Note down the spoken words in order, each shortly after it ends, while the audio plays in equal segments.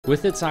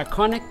With its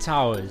iconic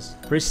towers,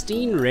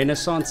 pristine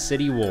Renaissance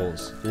city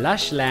walls,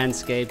 lush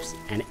landscapes,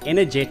 and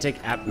energetic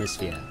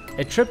atmosphere,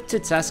 a trip to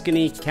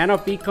Tuscany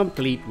cannot be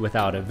complete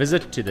without a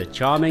visit to the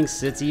charming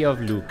city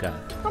of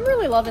Lucca. I'm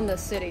really loving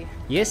this city.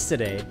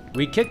 Yesterday,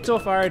 we kicked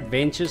off our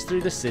adventures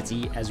through the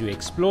city as we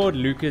explored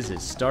Lucca's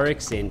historic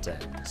center,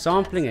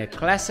 sampling a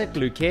classic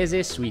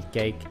Lucchese sweet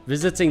cake,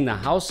 visiting the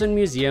house and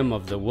museum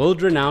of the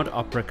world-renowned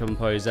opera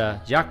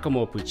composer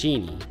Giacomo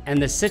Puccini,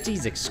 and the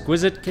city's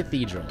exquisite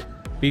cathedral,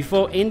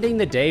 before ending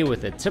the day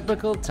with a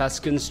typical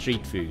Tuscan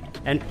street food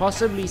and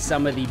possibly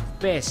some of the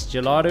best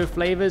gelato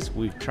flavors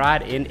we've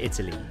tried in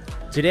Italy.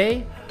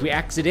 Today, we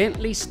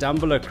accidentally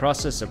stumble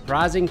across a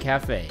surprising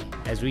cafe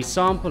as we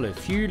sample a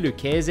few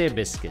Lucchese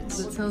biscuits.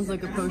 It sounds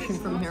like a potion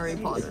from Harry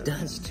Potter. It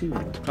does too.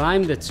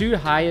 Climb the two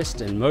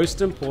highest and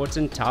most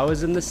important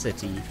towers in the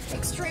city.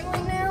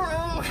 Extremely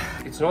narrow.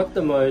 It's not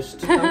the most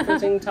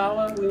comforting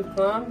tower we've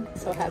climbed.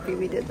 So happy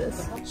we did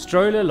this.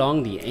 Stroll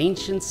along the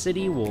ancient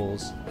city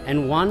walls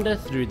and wander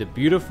through the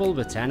beautiful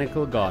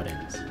botanical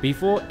gardens,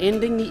 before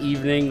ending the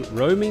evening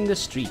roaming the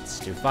streets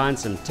to find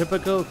some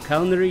typical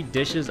culinary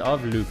dishes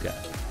of Lucca.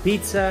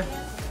 Pizza,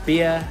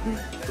 beer,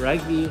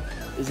 rugby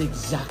is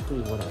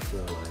exactly what I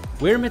feel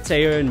like. We're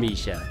Matteo and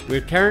Micha.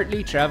 We're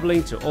currently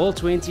traveling to all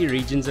 20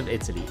 regions of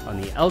Italy on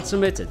the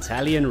ultimate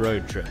Italian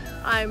road trip.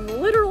 I'm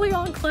literally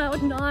on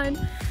cloud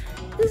 9.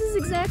 This is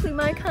exactly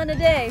my kind of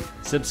day.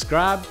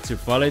 Subscribe to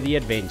follow the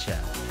adventure.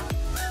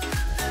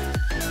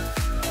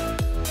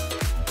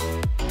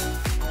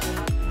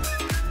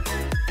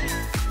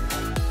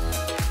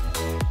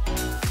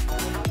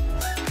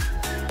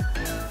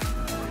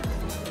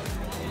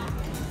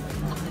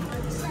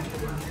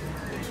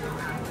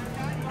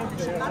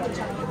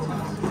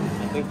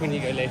 I think when you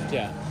go left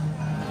here,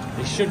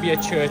 there should be a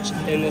church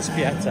in this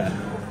piazza.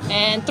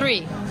 And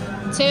 3,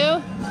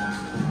 2,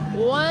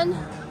 1.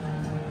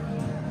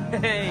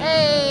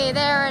 Hey,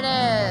 there it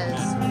is.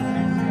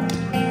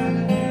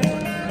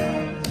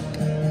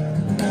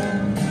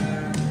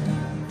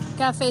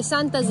 Caffè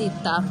Santa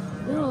Zita.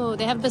 Ooh,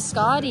 they have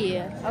biscotti.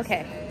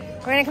 Okay,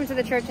 we're gonna come to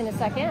the church in a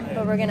second,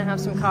 but we're gonna have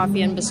some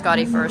coffee and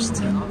biscotti first.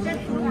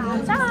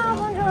 Ciao,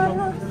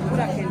 buongiorno.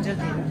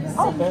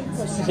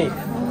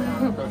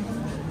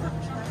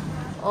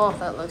 Oh,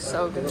 that looks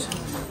so good.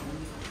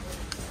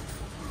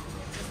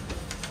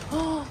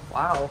 Oh,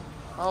 wow.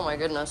 Oh my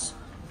goodness.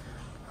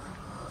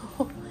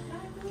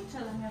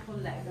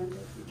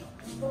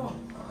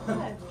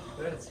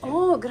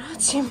 Oh,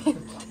 grazie mille.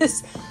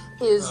 This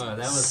is that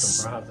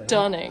was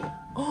stunning.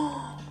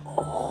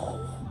 Oh.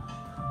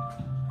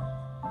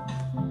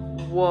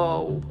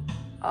 Whoa.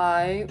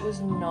 I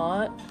was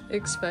not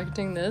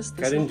expecting this.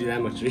 I didn't do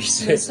that much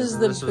research. This is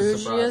the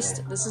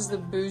bougiest. This is the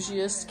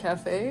bougiest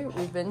cafe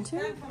we've been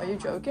to. Are you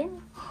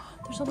joking?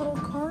 There's a little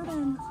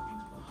garden.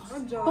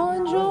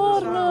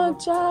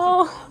 Buongiorno,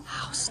 ciao.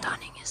 How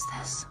stunning is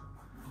this?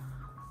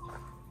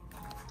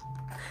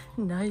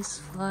 Nice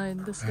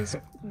find. This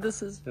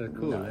is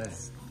cool,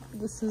 nuts.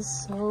 This is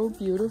so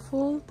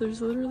beautiful.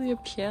 There's literally a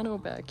piano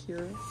back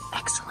here.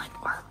 Excellent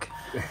work.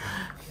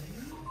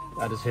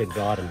 I just heard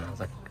garden. I was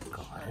like,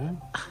 garden?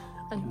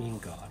 I mean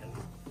garden.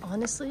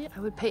 Honestly, I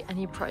would pay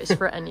any price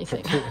for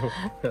anything.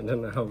 I don't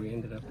know how we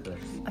ended up there.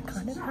 I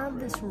kind of have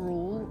this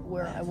rule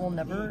where I will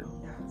never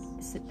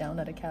sit down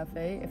at a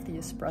cafe if the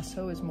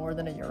espresso is more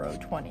than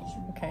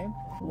 €1.20, okay?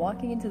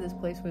 Walking into this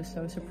place was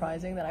so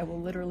surprising that I will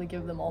literally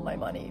give them all my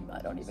money. I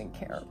don't even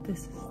care.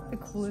 This is the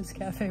coolest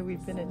cafe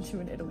we've been into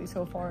in Italy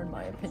so far, in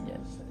my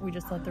opinion. We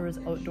just thought there was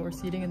outdoor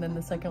seating, and then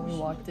the second we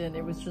walked in,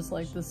 it was just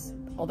like this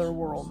other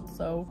world.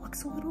 So,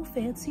 looks a little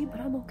fancy, but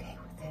I'm okay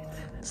with it.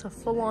 It's a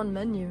full-on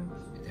menu.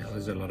 Yeah,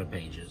 there's a lot of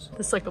pages.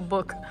 It's like a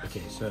book.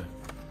 Okay, so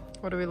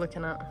What are we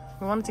looking at?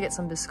 We wanted to get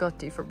some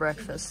biscotti for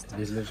breakfast.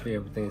 there's literally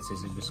everything that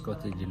says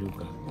biscotti di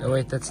Lucca. Oh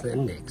wait, that's the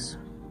index.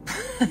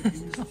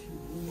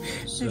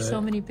 There's so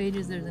many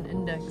pages, there's an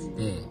index.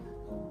 There.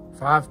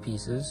 5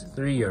 pieces,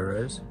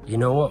 €3. You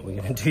know what? We're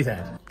gonna do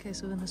that. Okay,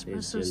 so then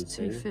espresso's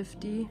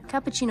 $2.50.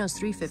 Cappuccino's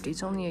 $3.50.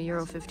 It's only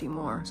 €1.50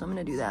 more, so I'm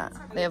gonna do that.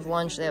 They have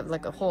lunch. They have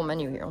like a whole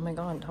menu here. Oh my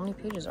god, how many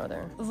pages are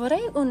there?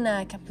 Vorrei un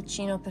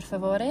cappuccino, per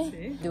favore.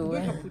 Sì,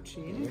 2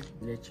 cappuccini.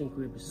 Le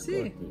 5 biscotti.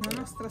 Sì, la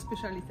nostra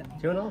specialità.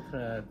 C'è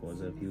un'altra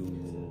cosa più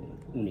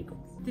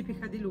unico.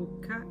 Tipica di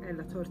Lucca è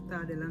la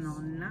torta della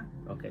nonna,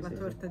 Ok, la sì,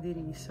 torta di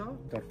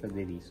riso. Torta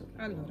di riso.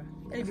 Allora,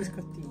 e i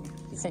biscottini.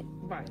 Sì.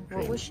 Vai.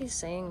 What was she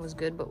saying was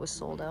good but was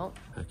sold out?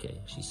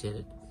 Okay, she said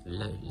it.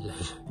 La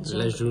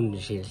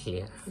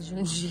Giungiglia.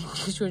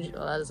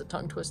 Oh, that is a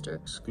tongue twister.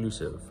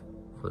 Exclusive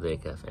for their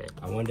cafe.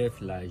 I wonder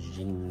if La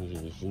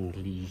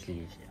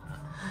Giungiglia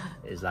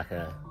is like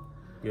a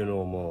your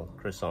normal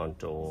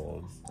croissant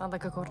or Not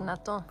like a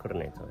cornetto?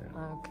 cornetto.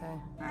 Yeah. Okay.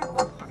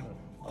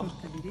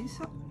 Torta di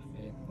riso.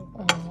 Bene.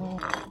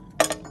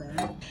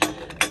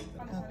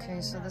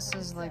 Okay, so this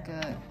is like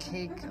a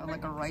cake,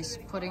 like a rice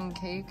pudding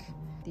cake.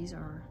 These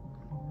are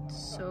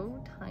so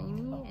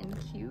tiny and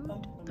cute.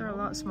 They're a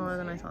lot smaller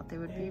than I thought they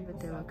would be, but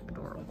they look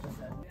adorable.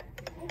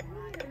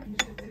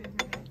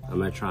 I'm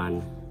gonna try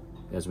and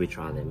as we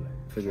try them.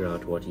 Figure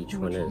out what each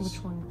one is.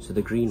 Which one? So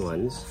the green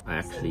ones are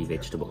actually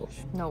vegetable.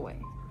 No way.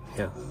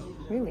 Yeah.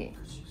 Really?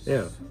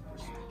 Yeah.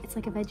 It's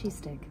like a veggie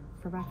stick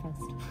for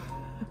breakfast.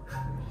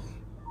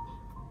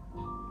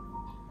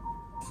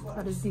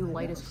 That is the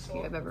lightest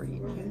cookie I've ever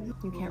eaten.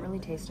 You can't really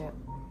taste it.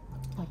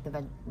 Like the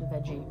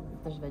veggie.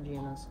 There's veggie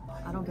in this.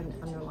 I don't get an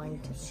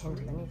underlying hint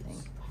of anything.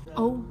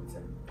 Oh!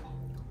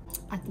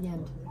 At the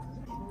end.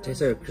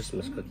 Tastes like a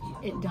Christmas cookie.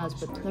 It does,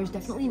 but there's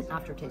definitely an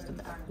aftertaste of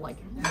that, like,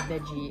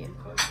 veggie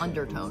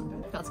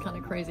undertone. That's kind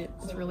of crazy.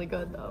 It's really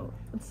good, though.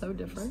 It's so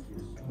different.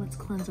 Let's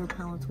cleanse our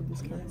palates with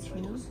this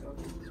cappuccino.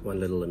 It's one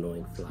little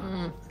annoying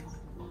flower.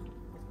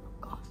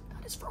 God,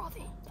 that is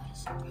frothy. That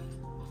is so good.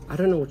 I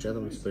don't know which other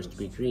one's supposed to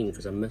be green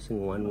because I'm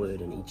missing one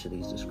word in each of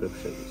these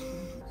descriptions.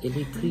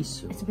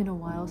 Electricio. It's been a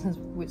while since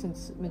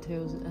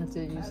Matteo's had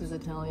to use his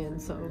Italian,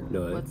 so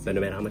No, but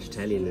no matter how much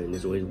Italian you learn,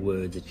 there's always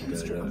words that you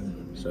don't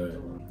know. So,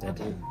 that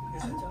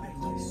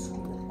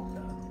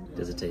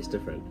does it taste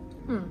different?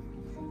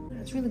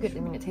 It's really good. I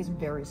mean, it tastes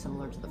very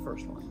similar to the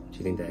first one. Do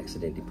you think they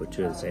accidentally put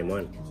two in the same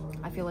one?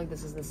 I feel like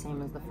this is the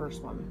same as the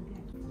first one.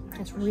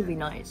 It's really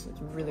nice.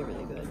 It's really,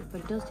 really good.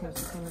 But it does taste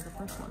the same as the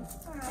first one.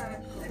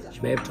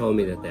 She may have told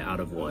me that they're out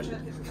of one.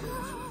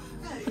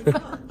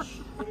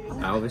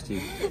 I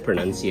obviously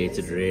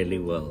pronunciated really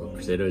well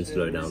because they don't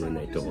slow down when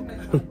they talk.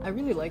 I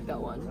really like that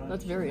one.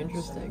 That's very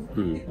interesting.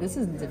 This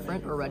is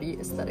different already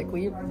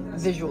aesthetically,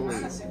 visually,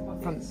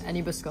 from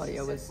any biscotti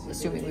I was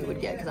assuming we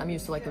would get, because I'm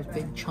used to like those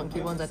big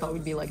chunky ones I thought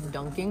would be like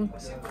dunking.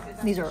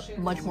 These are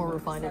much more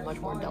refined and much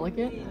more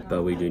delicate.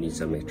 But we do need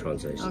some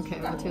translation. Okay,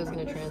 Matteo's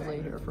going to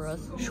translate here for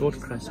us. Short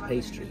crust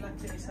pastry.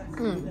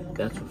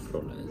 That's what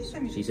frolla is.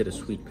 She said a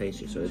sweet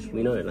pastry, so it's,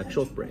 we know it like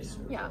shortbread.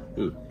 Yeah.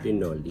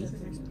 Pinoli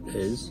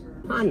is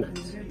pine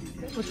nuts.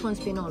 Which one's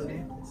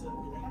Pinoli?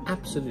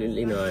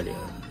 Absolutely no idea.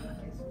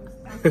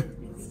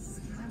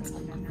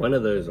 One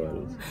of those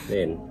ones.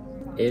 Then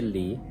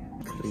Elicrisio.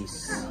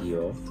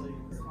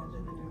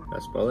 I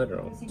spelled it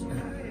wrong.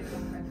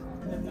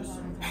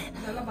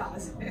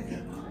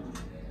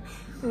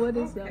 What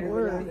is that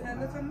word?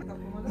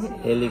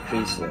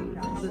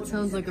 Elicrisio. That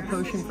sounds like a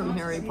potion from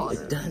Harry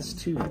Potter. It does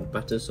too.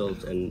 Butter,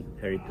 salt, and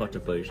Harry Potter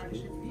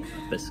potion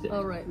biscuit.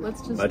 Alright,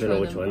 let's just I don't know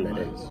try which them. one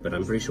that is, but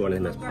I'm pretty sure one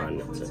of them has pine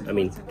nuts. I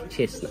mean,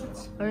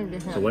 chestnuts.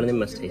 So one of them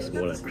must taste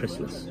more like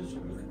Christmas.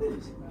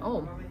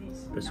 Oh.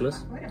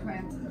 Christmas?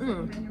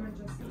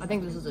 I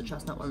think this is a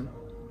chestnut one.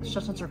 The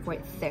chestnuts are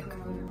quite thick.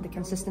 The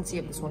consistency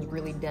of this one's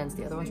really dense.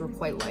 The other ones were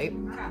quite light.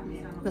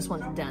 This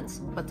one's dense,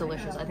 but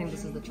delicious. I think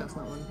this is the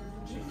chestnut one.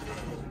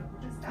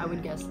 I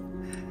would guess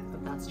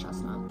that that's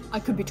chestnut. I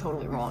could be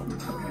totally wrong.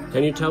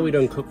 Can you tell we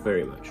don't cook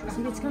very much?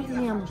 See, it's got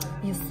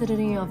the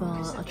acidity of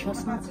a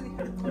chestnut.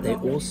 They're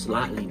all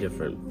slightly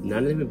different.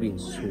 None of them have been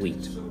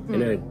sweet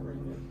in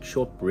a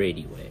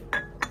shortbready way.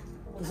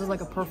 This is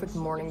like a perfect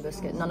morning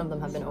biscuit. None of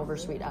them have been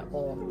oversweet at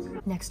all.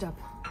 Next up.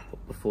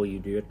 Before you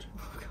do it.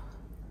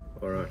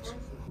 Alright.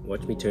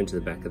 Watch me turn to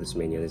the back of this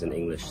menu. There's an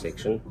English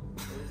section.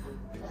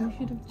 You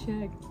should have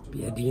checked.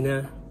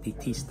 Piadina di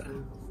tista.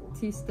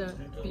 Tista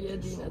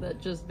Piadina, that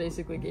just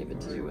basically gave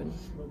it to you in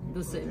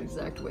the same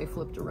exact way,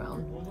 flipped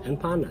around. And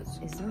pine nuts.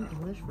 Is there an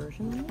English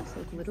version of this?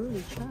 Like,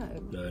 literally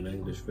check. No, an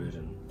English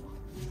version.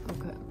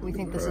 Okay, we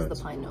think this is the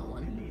pine nut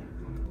one.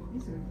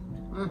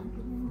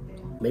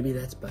 Maybe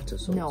that's butter,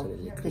 salt, No,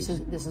 and liquid.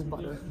 this is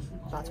butter.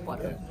 That's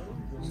butter.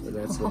 So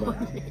that's the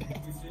butter. Yes.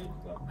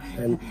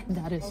 And,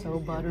 That is so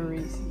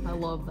buttery. I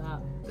love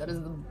that. That is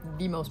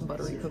the most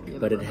buttery cookie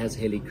I've but ever it has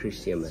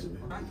helichrysum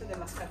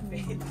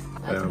in.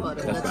 That's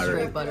butter. That's butter.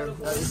 straight butter.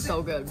 That is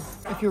so good.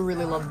 If you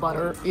really love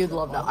butter, you'd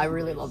love that. I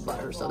really love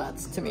butter, so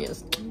that's, to me,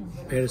 is...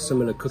 I had a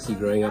similar cookie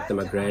growing up that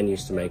my gran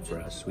used to make for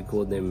us. We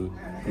called them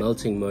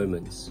melting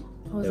moments.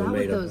 Oh, is They were that what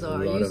made those of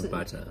are? a You lot used of to-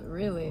 butter.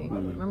 Really?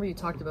 Remember you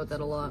talked about that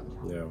a lot.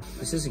 Yeah.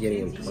 This is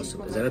getting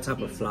impossible. Is that a type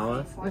of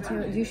flour?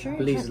 Mateo, you sure?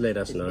 Please let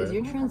us know. Is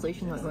your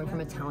translation not going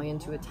from Italian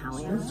to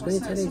Italian? It's going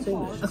to Italian to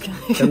English.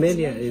 Okay.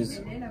 Camellia is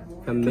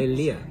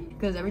camellia.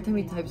 Because every time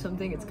we type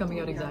something, it's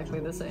coming out exactly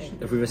the same.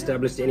 If we've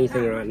established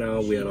anything right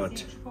now, we are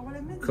not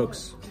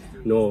cooks,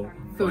 nor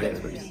Food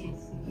experts.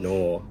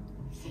 nor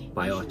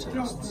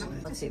biotists.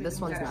 Let's see, this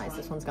one's nice.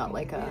 This one's got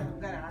like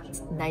a,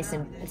 it's nice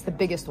and, it's the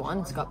biggest one.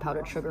 It's got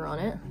powdered sugar on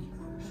it.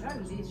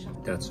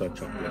 That's not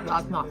chocolate.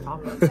 That's not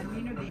chocolate.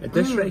 At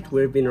this rate,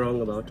 we've been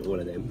wrong about all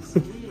of them.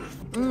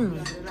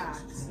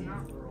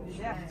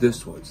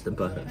 This one's the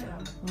butter.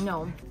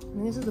 No, I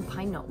think this is the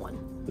pine nut one.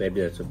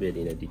 Maybe that's a bit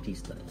in a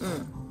ditista.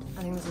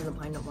 I think this is the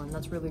pine nut one.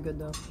 That's really good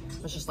though.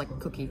 It's just like a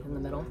cookie in the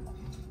middle.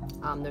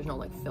 There's no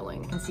like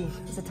filling. You can see,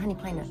 it's a tiny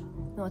pine nut.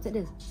 No, it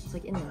is. It's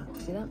like in there.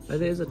 See that? Oh,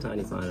 there's a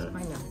tiny pine.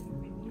 Pine nut.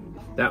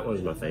 That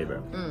one's my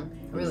favorite.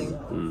 Really?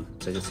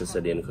 It's like a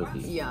Sicilian cookie.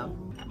 Yeah.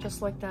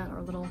 Just like that,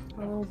 our little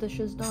dish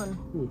is done.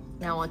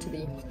 Now onto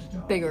the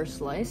bigger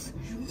slice.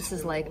 This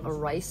is like a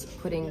rice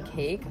pudding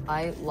cake.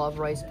 I love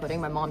rice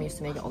pudding. My mom used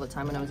to make it all the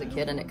time when I was a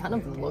kid, and it kind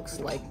of looks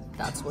like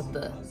that's what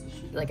the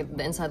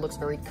inside looks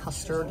very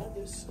custard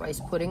rice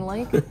pudding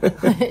like.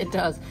 It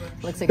does.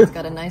 It looks like it's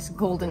got a nice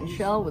golden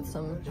shell with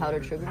some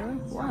powdered sugar.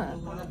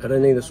 What? I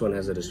don't think this one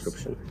has a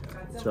description.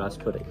 It's rice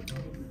pudding.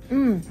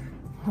 And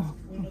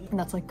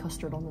that's like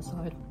custard on the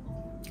side.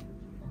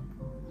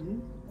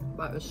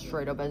 That is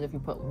straight up as if you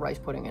put rice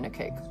pudding in a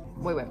cake.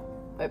 Wait.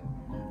 Put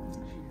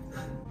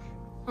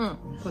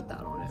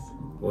that on it.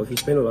 Well, if you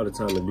spend a lot of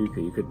time in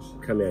Lucca, you could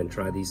come here and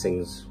try these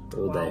things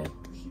all day.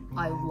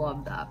 I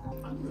love that.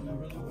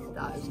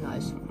 That is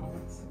nice.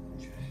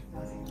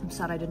 I'm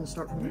sad I didn't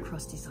start from the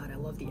crusty side. I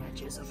love the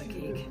edges of a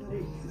cake.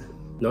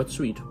 Not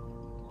sweet,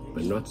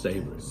 but not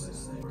savory.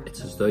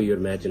 It's as though you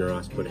imagine a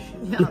rice pudding.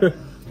 Yeah,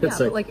 It's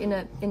but like in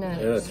a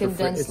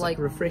condensed it's like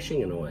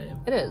refreshing in a way.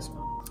 It is.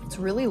 It's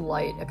really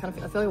light. I feel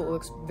like it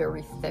looks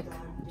very thick.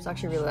 It's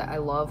actually really. I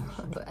love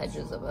the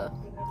edges of a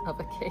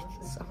cake.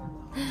 So.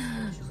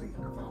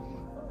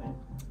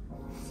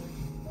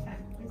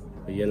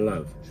 Are you in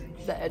love?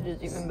 The edge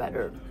is even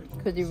better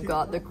because you've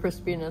got the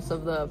crispiness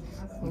of the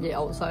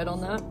outside on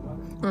that.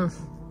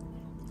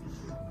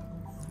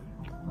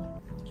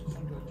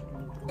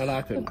 I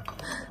like it.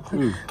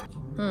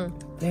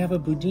 They have a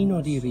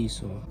budino di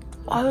riso.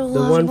 I The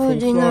love one from budino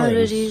di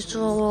Florence.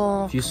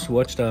 riso. If you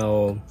watched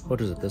our,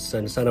 what is it, the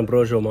San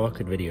Ambrogio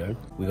market video,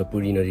 we got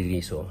budino di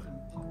riso.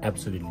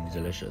 Absolutely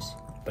delicious.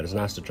 But it's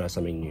nice to try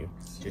something new.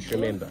 Just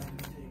remember,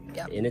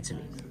 in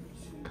Italy,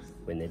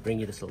 when they bring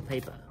you this little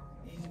paper,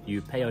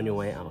 you pay on your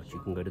way out. You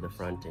can go to the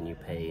front and you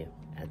pay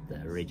at the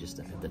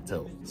register, at the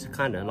till. It's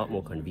kind of a lot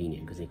more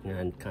convenient because you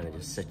can kind of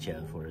just sit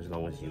here for as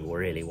long as you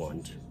really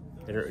want.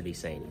 They don't really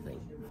say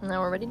anything.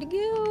 Now we're ready to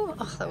go.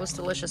 Oh, that was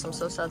delicious. I'm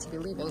so sad to be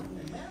leaving.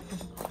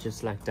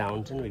 Just like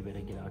Downton, we better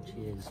get our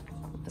chairs.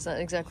 Is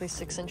that exactly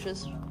 6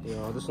 inches?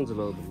 Yeah, this one's a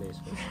little bit less.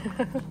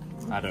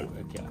 I don't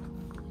work here.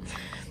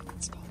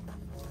 Let's go.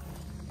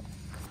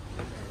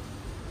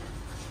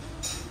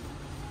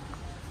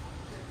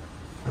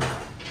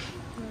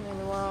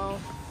 Wow.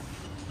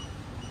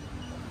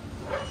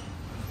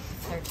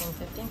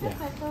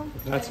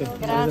 13.50. Yeah.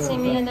 Grazie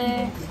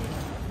mille.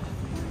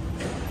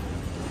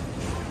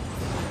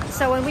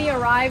 So when we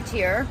arrived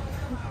here,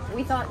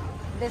 we thought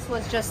this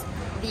was just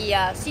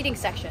the seating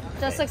section.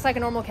 Just looks like a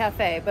normal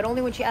cafe, but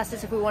only when she asked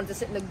us if we wanted to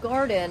sit in the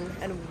garden,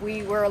 and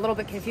we were a little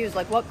bit confused,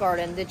 like what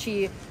garden, did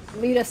she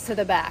lead us to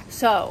the back.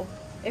 So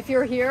if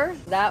you're here,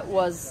 that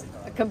was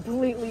a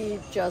completely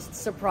just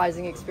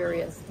surprising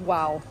experience.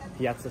 Wow.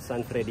 Piazza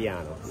San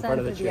Frediano, in San front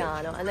of the church.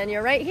 Frediano. And then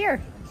you're right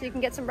here, so you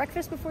can get some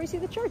breakfast before you see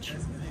the church.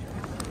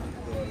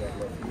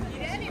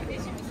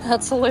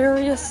 That's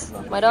hilarious.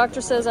 My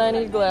doctor says I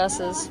need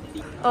glasses.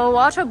 Oh,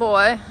 water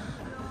boy.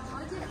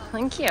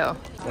 Thank you.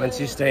 Once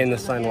you stay in the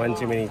sun one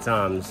too many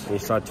times and you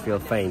start to feel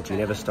faint, you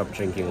never stop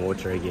drinking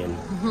water again.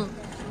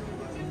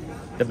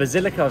 The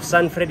Basilica of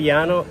San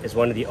Frediano is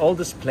one of the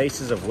oldest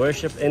places of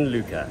worship in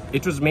Lucca.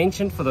 It was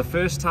mentioned for the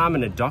first time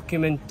in a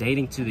document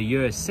dating to the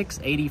year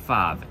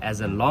 685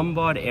 as a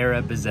Lombard-era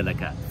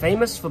basilica,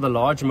 famous for the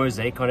large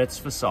mosaic on its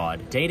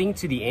facade, dating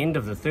to the end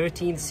of the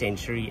 13th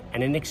century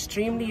and an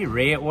extremely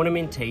rare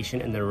ornamentation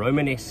in the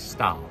Romanesque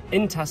style.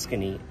 In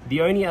Tuscany,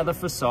 the only other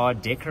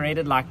facade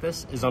decorated like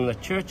this is on the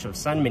Church of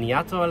San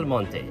Miniato al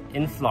Monte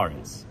in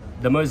Florence.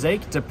 The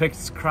mosaic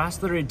depicts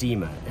Christ the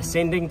Redeemer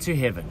ascending to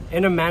heaven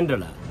in a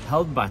mandala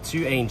held by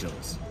 2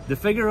 angels. The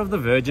figure of the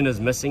Virgin is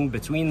missing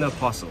between the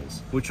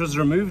apostles, which was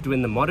removed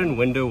when the modern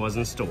window was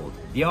installed.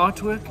 The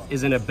artwork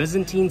is in a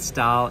Byzantine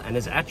style and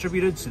is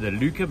attributed to the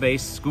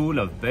Lucca-based school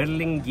of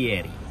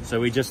Berlinghieri. So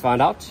we just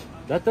found out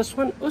that this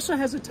one also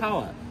has a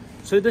tower.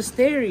 So this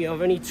theory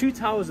of only 2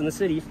 towers in the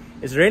city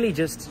is really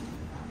just...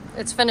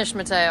 It's finished,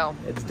 Matteo.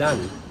 It's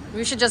done.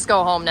 We should just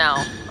go home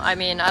now. I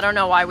mean, I don't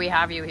know why we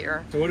have you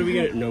here. So what are we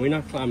gonna... No, we're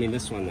not climbing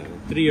this one though.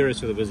 3 euros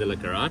for the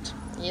basilica, right?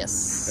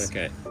 Yes.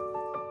 Okay.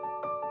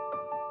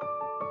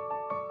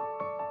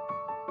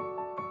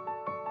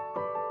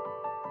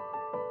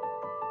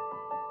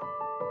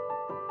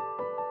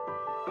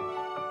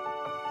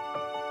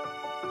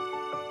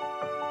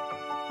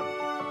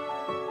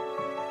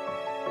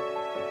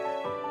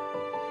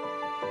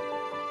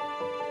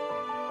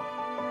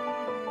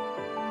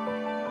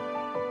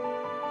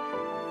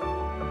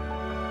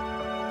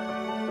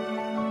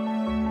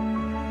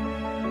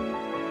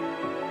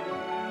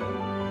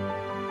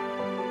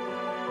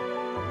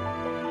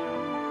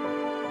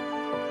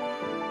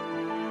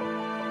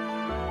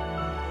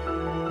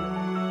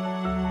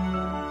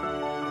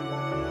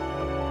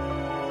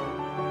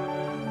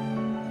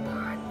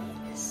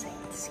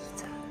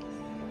 Zita.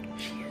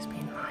 She has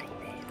been lying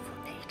there for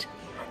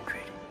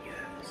 800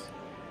 years.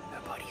 Her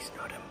body's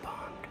not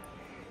embalmed,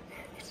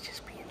 and it's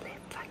just being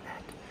left like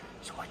that.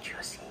 So what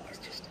you're seeing is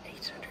just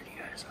 800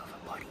 years of a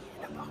body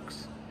in a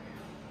box,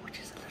 which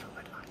is a little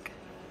bit like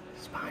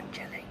spine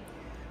chilling,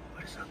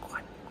 but it's not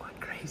quite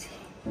crazy.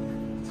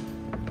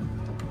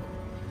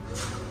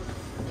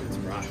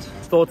 out.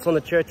 Thoughts on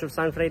the Church of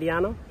San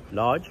Frediano?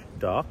 Large,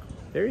 dark,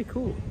 very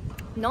cool.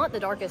 Not the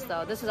darkest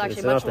though. This is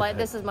actually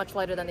this is much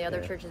lighter than the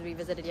other churches we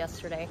visited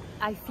yesterday.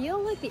 I feel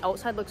like the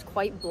outside looks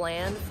quite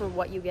bland for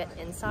what you get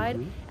inside.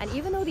 And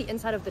even though the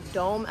inside of the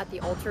dome at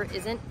the altar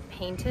isn't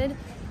painted,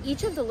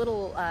 each of the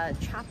little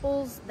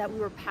chapels that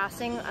we were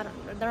passing,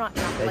 they're not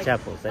chapels. They're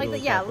chapels.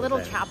 They're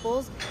little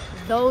chapels.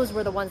 Those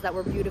were the ones that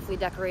were beautifully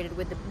decorated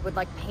with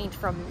like paint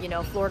from, you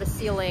know, floor to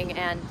ceiling,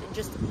 and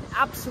just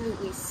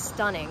absolutely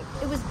stunning.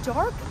 It was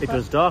dark. It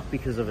was dark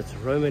because of its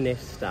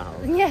Romanesque style.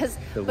 Yes.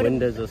 The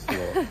windows are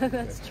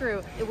small. That's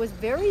true. It was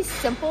very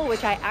simple,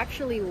 which I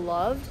actually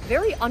loved.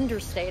 Very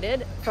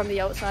understated from the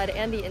outside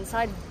and the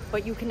inside,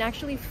 but you can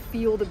actually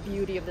feel the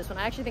beauty of this one.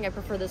 I actually think I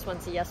prefer this one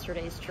to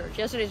yesterday's church.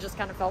 Yesterday's just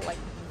kind of felt like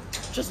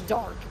just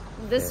dark.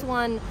 This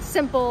one,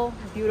 simple,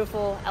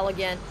 beautiful,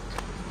 elegant,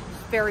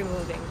 very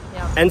moving.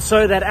 Yeah. And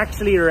so that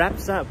actually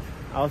wraps up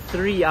our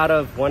 3 out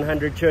of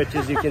 100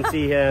 churches you can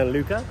see here in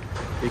Lucca,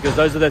 because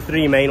those are the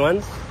 3 main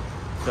ones.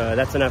 So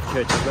that's enough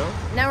churches now.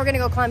 Now we're gonna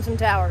go climb some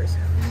towers.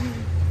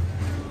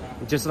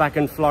 Just like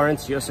in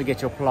Florence, you also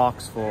get your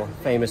plaques for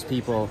famous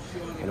people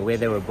and where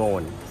they were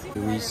born.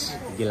 Luis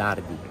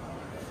Gilardi.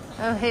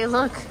 Oh, hey,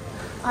 look.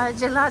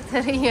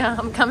 Gelateria.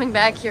 I'm coming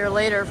back here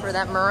later for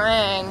that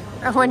meringue.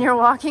 When you're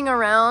walking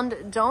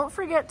around, don't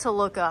forget to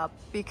look up,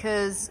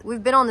 because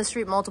we've been on the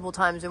street multiple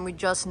times and we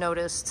just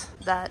noticed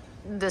that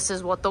this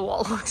is what the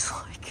wall looks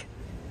like.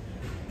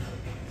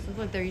 It looks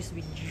like there used to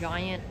be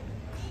giant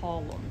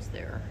columns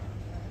there.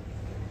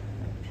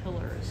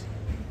 Pillars.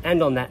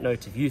 And on that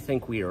note, if you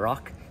think we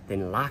rock,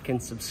 then like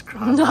and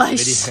subscribe.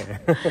 Nice. To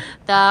this video.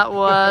 That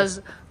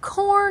was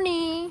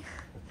corny.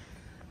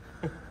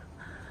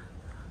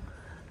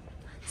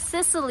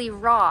 Sicily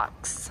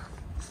rocks.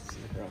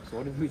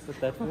 What did we put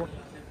that for?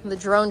 The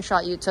drone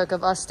shot you took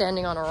of us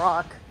standing on a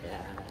rock.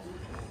 Yeah.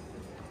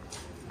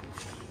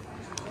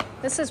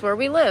 This is where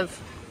we live.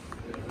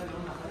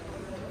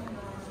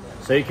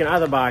 So you can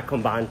either buy a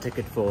combined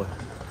ticket for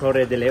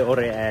Torre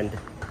delle'Ore and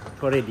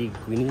Torre di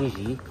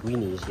Guinigi.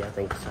 Guinigi, I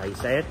think is how you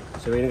say it.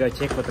 So we're gonna go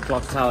check what the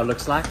clock tower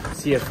looks like,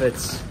 see if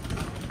it's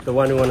the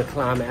one we want to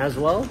climb as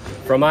well.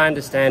 From my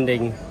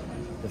understanding,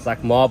 it's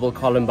like marble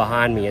column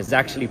behind me is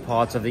actually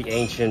part of the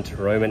ancient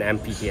Roman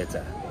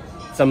amphitheater.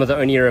 Some of the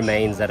only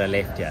remains that are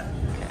left here.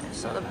 Okay,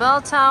 so the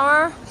bell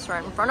tower is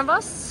right in front of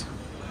us.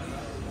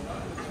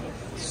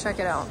 Let's check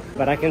it out.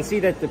 But I can see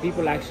that the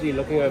people are actually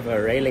looking over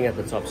a railing at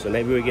the top, so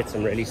maybe we get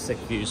some really sick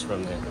views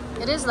from there.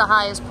 It is the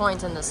highest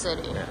point in the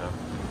city. Yeah.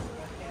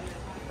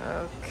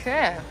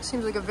 Okay,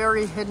 seems like a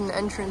very hidden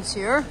entrance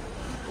here.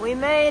 We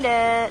made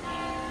it.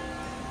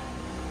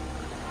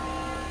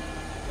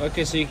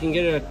 Okay, so you can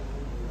get a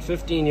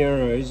 15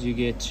 euros, you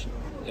get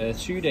a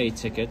 2-day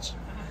ticket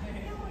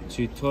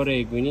to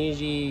Torre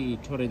Guinigi,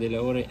 Torre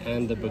delle'Ore,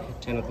 and the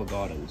Botanical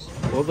Gardens.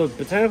 Well, the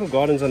Botanical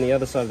Gardens on the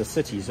other side of the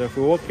city, so if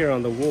we walk here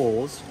on the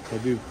walls,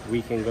 maybe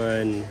we can go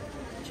and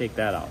check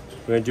that out.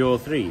 We're gonna do all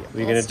 3.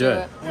 We're gonna do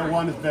it. And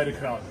one is very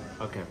crowded.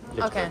 Okay.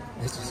 Okay.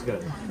 Let's just go.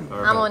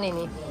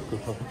 Amonini.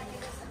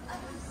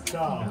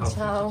 Ciao.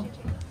 So,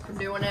 we're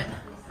doing it.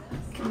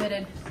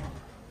 Committed.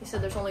 He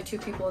said there's only 2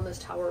 people in this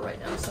tower right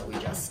now, so we're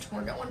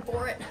going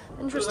for it.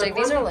 Interesting.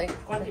 These are like...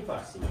 Quanti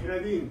passi?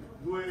 Gradini,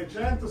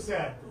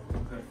 207.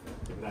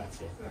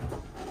 Grazie.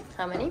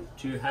 How many?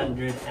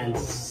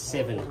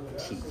 270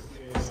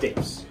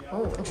 steps.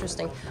 Oh,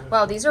 interesting.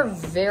 Wow, these are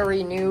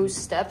very new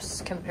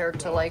steps compared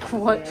to like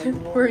what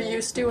we're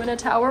used to in a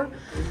tower.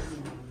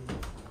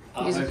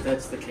 I hope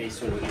that's the case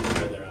when we get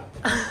further up.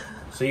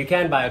 So you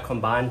can buy a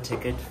combined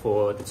ticket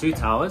for the 2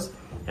 towers,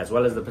 as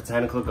well as the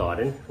Botanical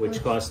Garden,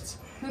 which costs...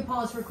 Can we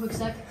pause for a quick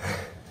sec?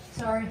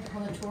 Sorry,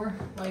 on the tour.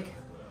 Like,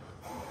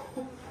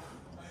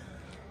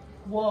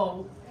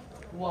 whoa,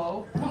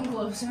 whoa, come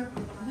closer.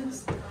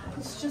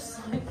 It's just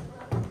like,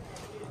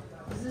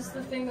 is this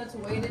the thing that's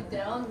weighted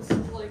down? This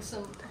is like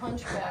some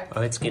hunchback.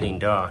 Oh, it's getting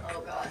dark.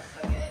 Oh god,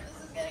 okay,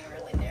 this is getting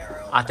really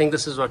narrow. I think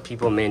this is what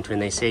people meant when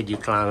they said you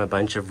climb a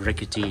bunch of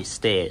rickety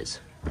stairs.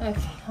 Okay,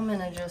 I'm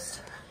gonna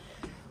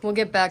we'll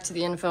get back to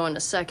the info in a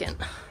second.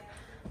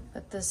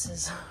 But this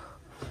is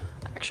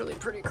actually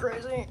pretty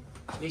crazy.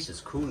 At least it's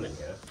cool in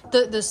here.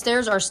 The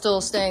stairs are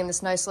still staying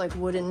this nice like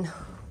wooden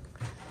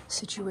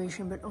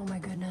situation, but oh my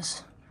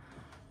goodness.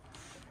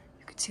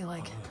 You could see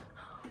like...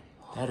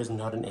 That is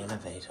not an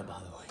elevator, by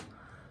the way.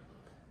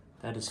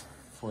 That is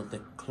for the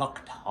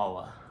clock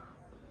tower.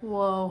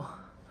 Whoa.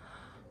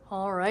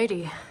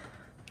 Alrighty.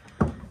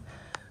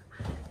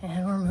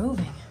 And we're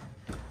moving.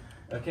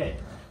 Okay.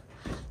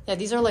 Yeah,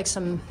 these are like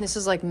this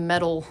is like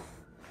metal.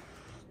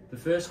 The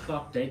first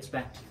clock dates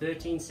back to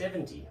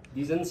 1370.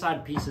 These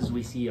inside pieces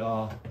we see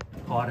are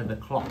part of the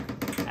clock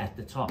at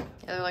the top.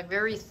 Yeah, they're like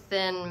very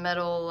thin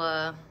metal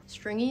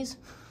stringies.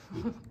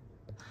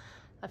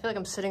 I feel like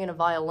I'm sitting in a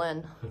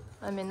violin.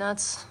 I mean,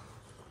 that's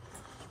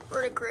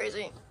pretty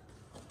crazy.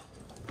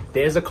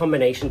 There's a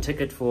combination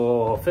ticket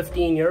for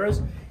 15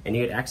 euros, and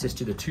you get access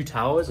to the 2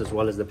 towers as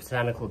well as the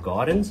Botanical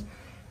Gardens.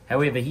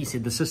 However, he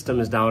said the system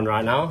is down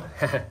right now.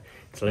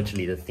 it's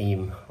literally the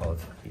theme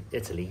of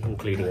Italy,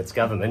 including its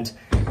government.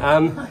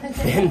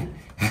 Then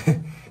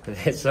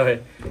so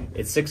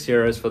it's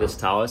 €6 for this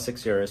tower,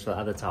 €6 for the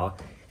other tower.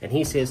 And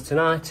he says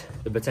tonight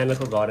the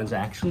Botanical Gardens are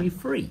actually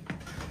free.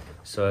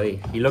 So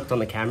he looked on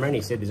the camera and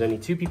he said there's only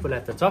 2 people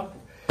at the top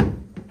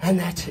and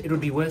that it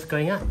would be worth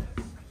going up.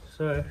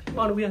 So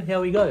here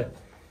we go.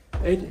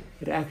 It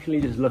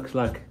actually just looks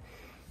like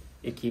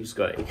it keeps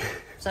going.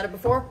 Said it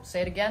before,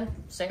 say it again,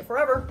 say it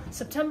forever.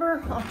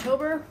 September,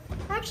 October,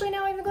 actually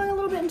now even going a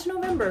little bit into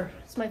November.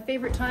 It's my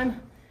favorite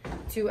time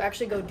to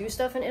actually go do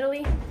stuff in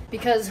Italy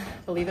because,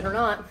 believe it or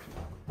not,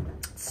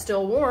 it's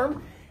still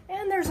warm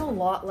and there's a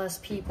lot less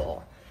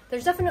people.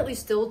 There's definitely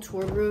still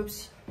tour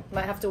groups. You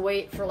might have to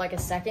wait for like a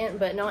second,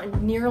 but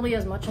not nearly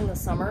as much in the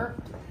summer.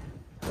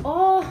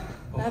 Oh,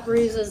 that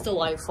breeze is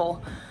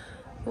delightful.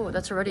 Oh,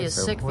 that's already a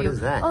sick view. What is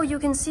that? Oh, you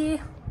can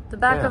see the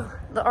back of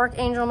the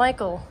Archangel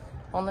Michael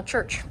on the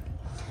church.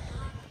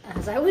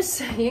 As I was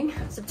saying,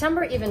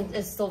 September even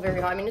is still very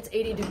hot. I mean, it's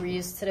 80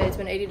 degrees today. It's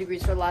been 80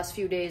 degrees for the last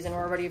few days and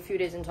we're already a few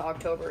days into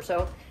October.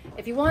 So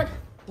if you want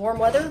warm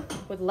weather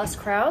with less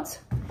crowds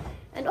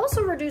and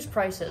also reduced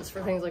prices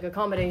for things like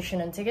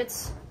accommodation and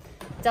tickets,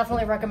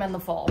 definitely recommend the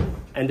fall.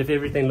 And if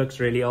everything looks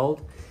really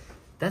old,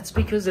 that's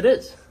because it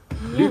is.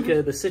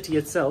 Lucca, the city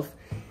itself,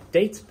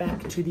 dates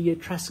back to the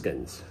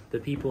Etruscans, the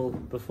people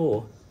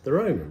before the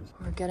Romans.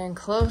 We're getting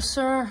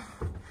closer.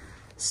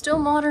 Still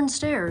modern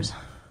stairs.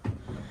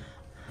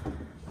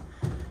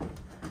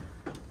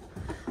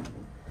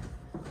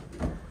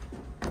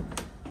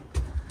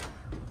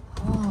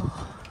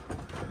 Oh,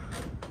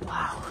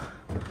 wow.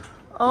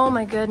 Oh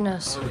my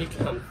goodness. Oh, we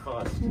come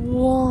fast.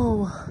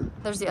 Whoa.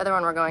 There's the other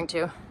one we're going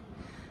to.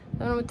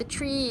 The one with the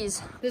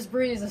trees. This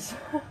breeze is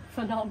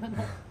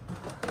phenomenal.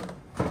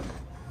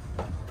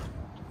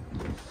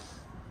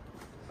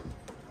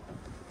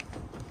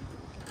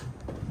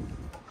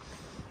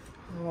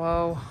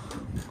 Whoa.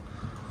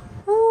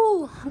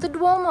 Ooh, the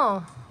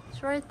Duomo.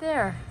 It's right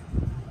there.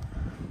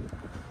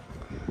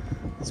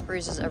 This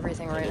breeze is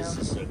everything right now. This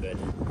is so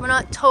good. We're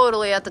not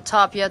totally at the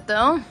top yet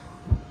though.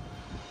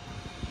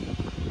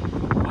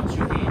 Watch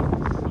your head.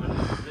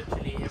 On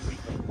literally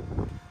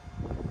everything.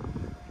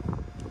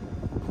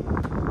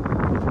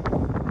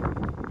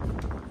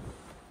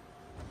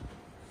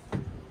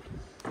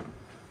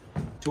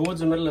 Towards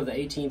the middle of the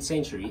 18th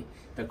century,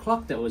 the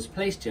clock that was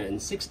placed here in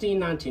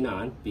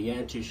 1699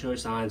 began to show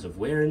signs of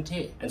wear and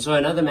tear. And so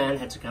another man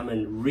had to come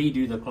and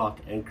redo the clock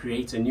and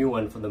create a new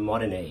one for the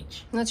modern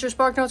age. And that's your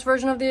SparkNotes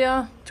version of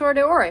the Torre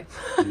delle'Ore.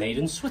 Made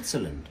in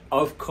Switzerland.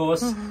 Of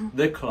course,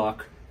 the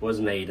clock was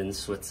made in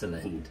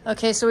Switzerland.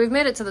 Okay, so we've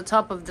made it to the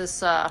top of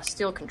this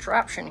steel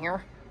contraption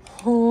here.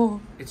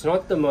 Oh. It's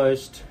not the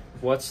most,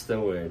 what's the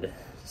word?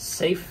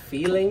 Safe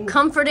feeling?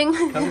 Comforting.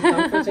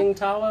 Comforting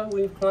tower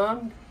we've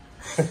climbed.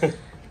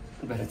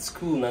 But it's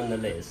cool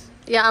nonetheless.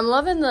 Yeah, I'm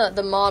loving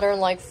the modern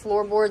like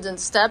floorboards and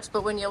steps,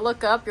 but when you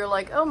look up, you're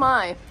like, oh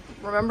my,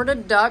 remember to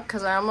duck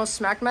because I almost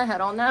smacked my head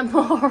on that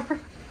bar.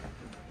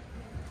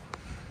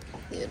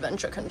 The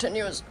adventure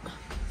continues.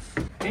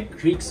 It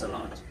creaks a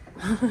lot.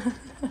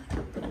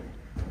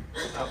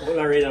 All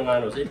I read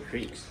online was it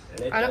creaks,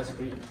 and it does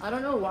creak. I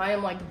don't know why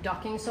I'm like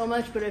ducking so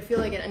much, but I feel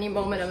like at any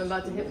moment I'm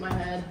about to hit my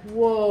head.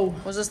 Whoa.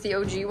 Was this the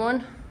OG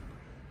one?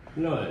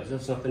 No,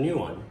 that's not the new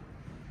one.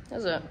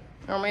 Is it?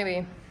 Or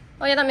maybe.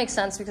 Oh yeah, that makes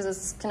sense because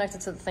it's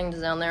connected to the things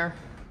down there.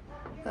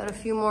 Got a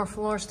few more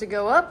floors to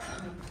go up.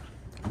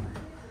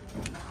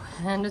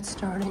 And it's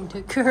starting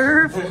to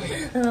curve.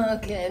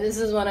 Okay, this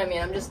is what I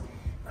mean. I'm just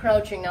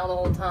crouching now the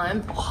whole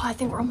time. Oh, I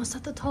think we're almost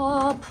at the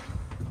top.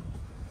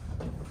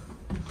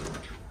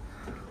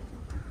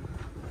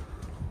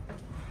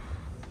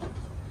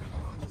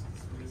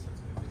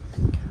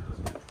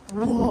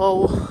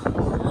 Whoa.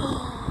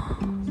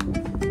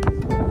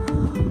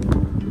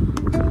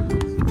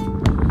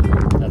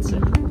 That's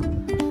it.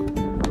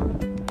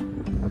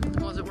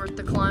 Was it worth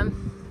the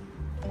climb?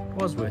 It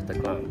was worth the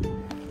climb.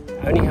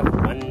 I only have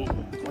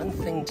one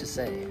thing to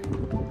say.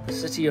 The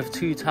city of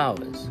two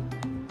towers.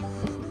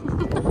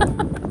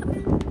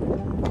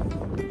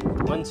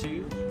 1,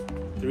 2,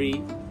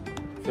 3,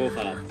 4,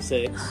 5,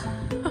 6,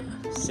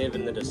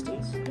 7 the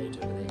distance, 8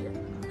 over there,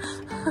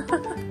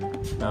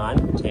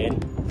 9,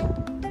 10,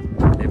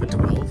 11,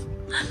 12,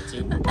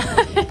 13.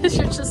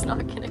 You're just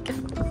not gonna get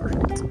over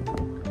it.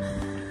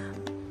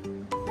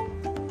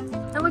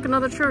 Hey, look,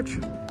 another church.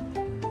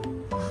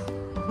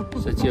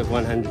 City of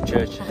 100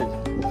 churches.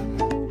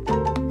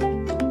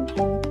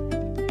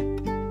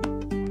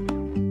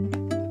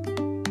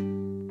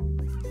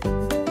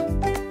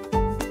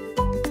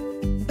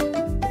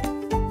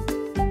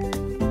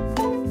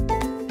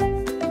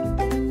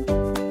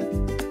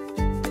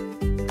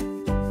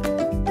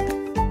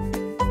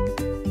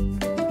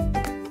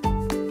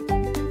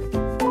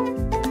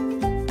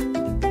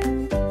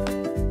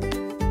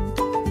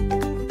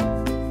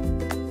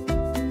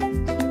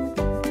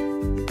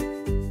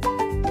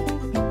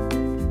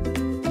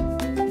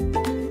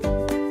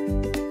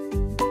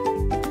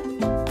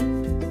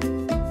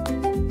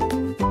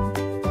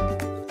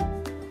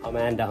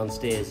 Man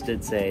downstairs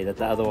did say that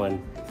the other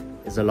one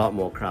is a lot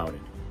more crowded.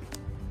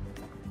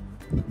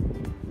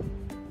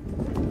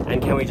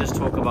 And can we just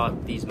talk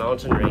about these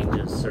mountain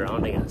ranges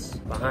surrounding us?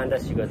 Behind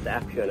us you got the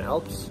Appian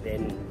Alps,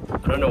 then I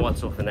don't know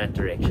what's off in that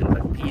direction,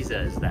 but Pisa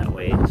is that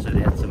way, so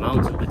there's a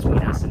mountain between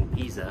us and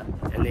Pisa,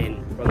 and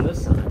then from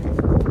this side,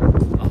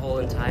 a whole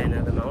entire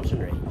another mountain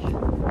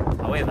range.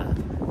 However,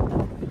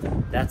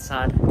 that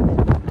side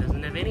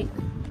doesn't have anything.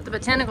 The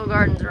Botanical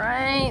Garden's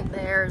right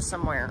there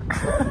somewhere.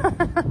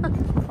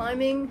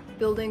 Climbing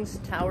buildings,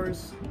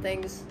 towers,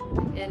 things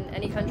in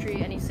any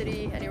country, any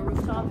city, any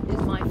rooftop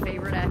is my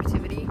favorite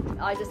activity.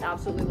 I just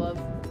absolutely love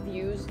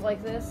views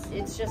like this.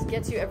 It just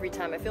gets you every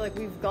time. I feel like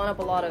we've gone up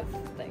a lot of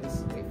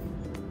things. We've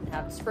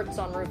had sprints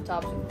on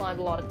rooftops, we've climbed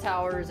a lot of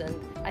towers, and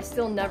I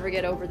still never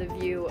get over the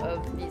view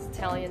of these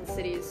Italian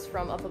cities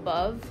from up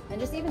above. And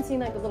just even seeing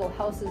like the little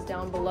houses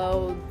down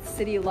below,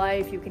 city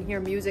life, you can hear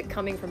music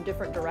coming from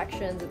different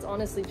directions. It's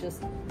honestly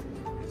just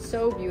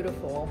so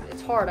beautiful.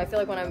 It's hard. I feel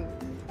like when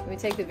we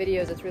take the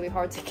videos, it's really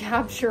hard to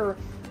capture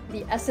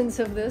the essence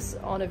of this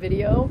on a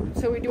video.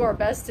 So we do our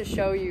best to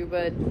show you,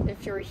 but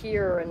if you're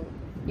here and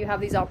you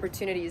have these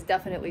opportunities,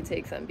 definitely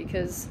take them,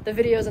 because the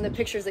videos and the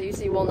pictures that you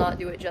see will not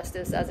do it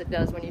justice as it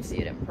does when you see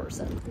it in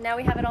person. Now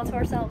we have it all to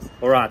ourselves.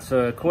 Alright,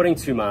 so according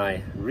to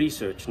my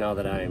research, now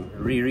that I'm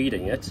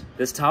rereading it,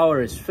 this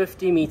tower is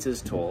 50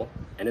 meters tall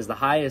and is the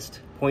highest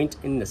point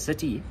in the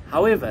city.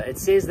 However, it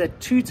says that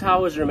 2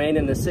 towers remain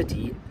in the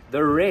city.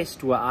 The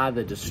rest were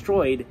either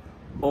destroyed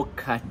or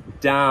cut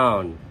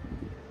down.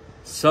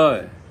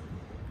 So,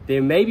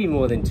 there may be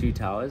more than 2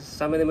 towers.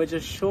 Some of them are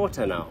just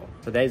shorter now.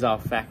 So there's our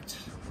fact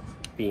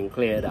being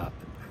cleared up.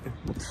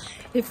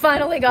 We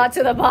finally got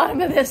to the bottom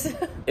of this.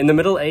 In the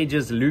Middle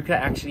Ages, Lucca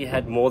actually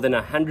had more than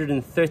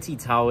 130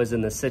 towers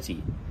in the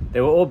city. They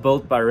were all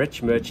built by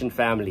rich merchant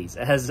families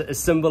as a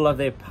symbol of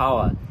their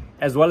power,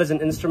 as well as an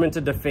instrument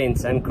of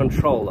defense and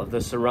control of the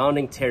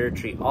surrounding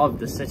territory of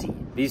the city.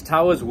 These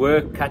towers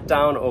were cut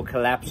down or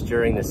collapsed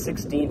during the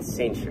 16th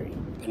century.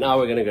 And now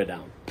we're gonna go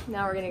down.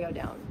 Now we're gonna go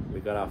down.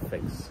 We got our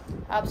fix.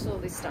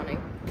 Absolutely stunning.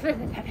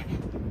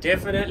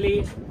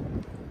 Definitely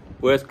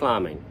worth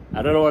climbing.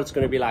 I don't know what it's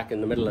going to be like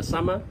in the middle of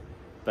summer,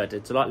 but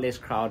it's a lot less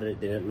crowded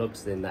than it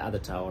looks than the other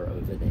tower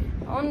over there.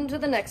 On to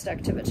the next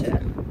activity.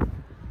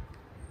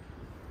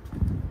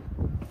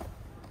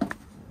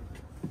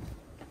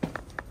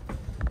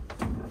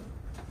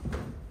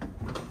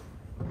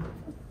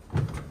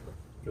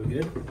 Feel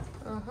good?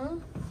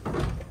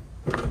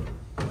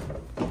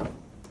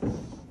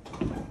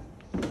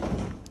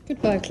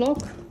 Goodbye,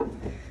 clock.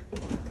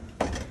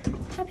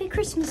 Happy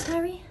Christmas,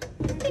 Harry.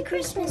 Happy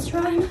Christmas,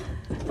 Ron.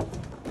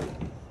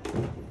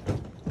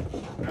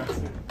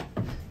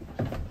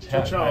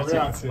 Ciao, ciao,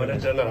 grazie. Buona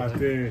giornata. A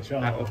te,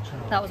 ciao.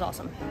 That was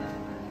awesome.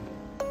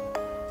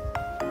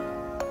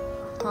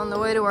 On the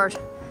way to our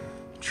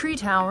tree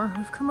tower,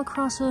 we've come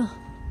across a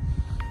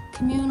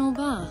communal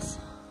bath.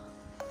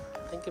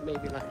 I think it may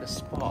be like a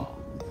spa.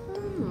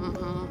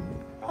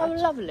 How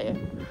lovely.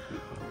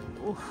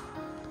 Oof.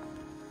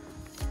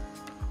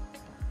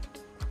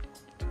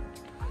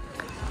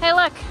 Hey,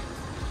 look,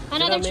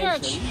 another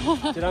church.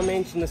 Did I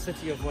mention the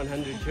city of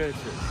 100 churches?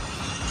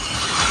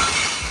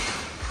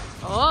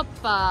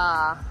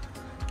 Oppa!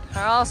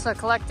 We're also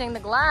collecting the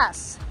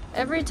glass.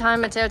 Every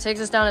time Matteo takes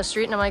us down a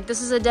street and I'm like,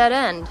 this is a dead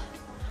end.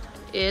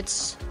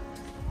 It's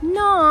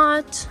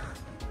not.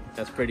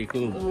 That's pretty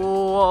cool.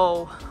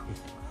 Whoa.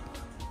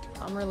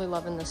 I'm really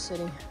loving this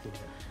city.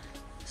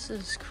 This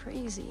is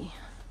crazy.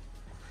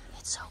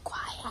 It's so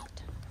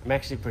quiet. I'm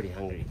actually pretty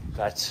hungry,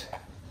 but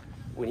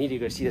we need to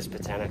go see this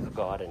botanical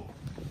garden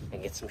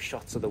and get some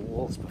shots of the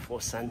walls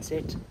before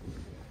sunset,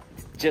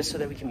 just so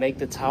that we can make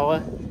the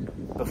tower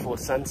before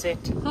sunset.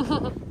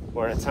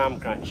 We're a time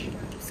crunch.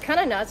 It's kind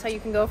of nuts how you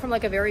can go from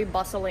like a very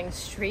bustling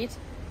street.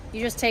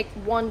 You just take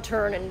one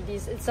turn and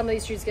some of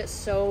these streets get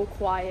so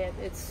quiet.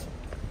 It's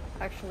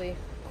actually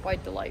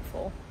quite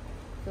delightful.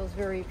 Feels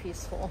very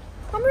peaceful.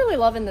 I'm really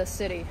loving this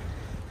city.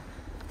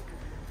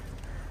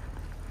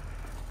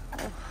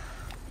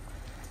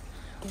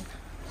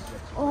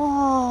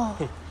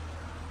 Oh,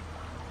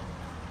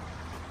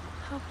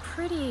 how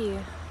pretty.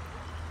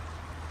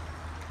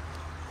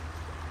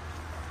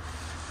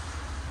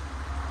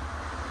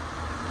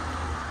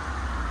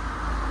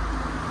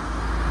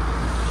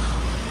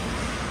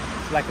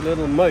 It's like a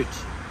little moat.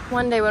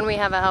 One day when we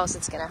have a house,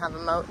 it's gonna have a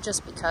moat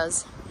just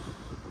because.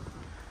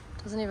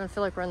 It doesn't even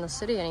feel like we're in the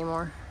city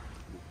anymore.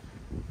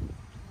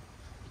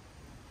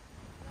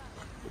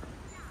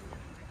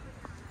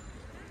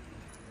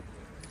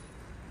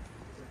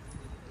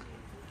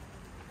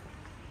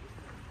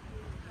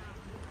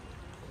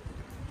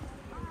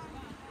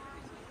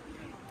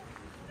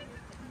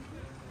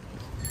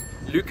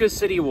 Lucca's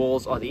city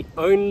walls are the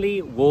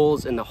only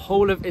walls in the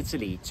whole of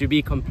Italy to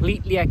be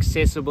completely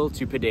accessible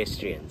to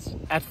pedestrians.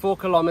 At 4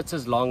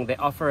 kilometers long, they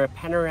offer a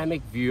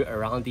panoramic view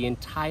around the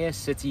entire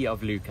city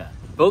of Lucca.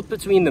 Built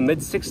between the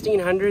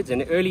mid-1600s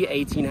and early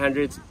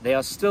 1800s, they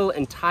are still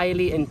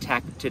entirely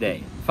intact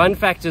today. Fun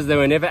fact is they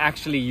were never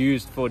actually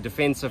used for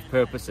defensive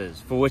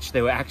purposes, for which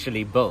they were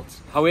actually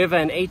built. However,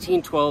 in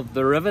 1812,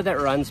 the river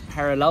that runs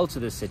parallel to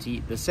the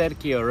city, the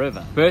Cerchio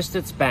River, burst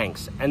its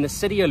banks, and the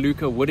city of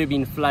Lucca would have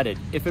been flooded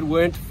if it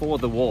weren't for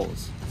the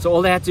walls. So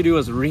all they had to do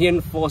was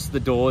reinforce the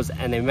doors,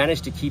 and they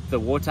managed to keep the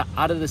water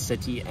out of the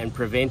city and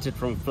prevent it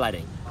from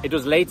flooding. It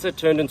was later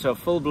turned into a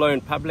full-blown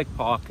public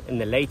park in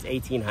the late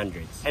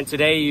 1800s. And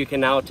today you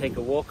can now take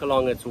a walk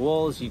along its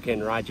walls, you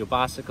can ride your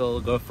bicycle,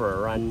 go for a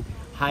run,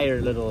 hire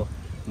a little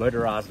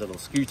motorized little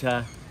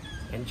scooter,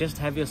 and just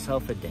have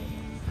yourself a day.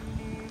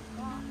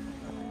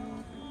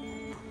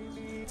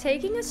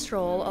 Taking a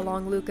stroll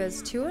along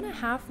Lucca's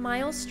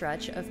 2.5-mile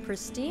stretch of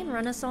pristine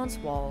Renaissance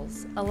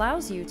walls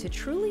allows you to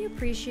truly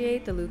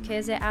appreciate the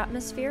Lucchese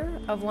atmosphere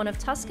of one of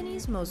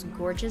Tuscany's most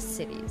gorgeous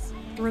cities.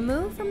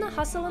 Removed from the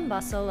hustle and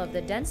bustle of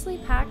the densely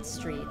packed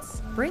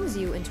streets brings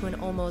you into an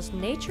almost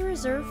nature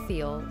reserve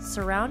feel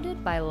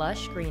surrounded by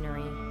lush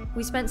greenery.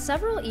 We spent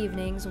several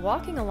evenings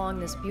walking along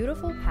this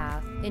beautiful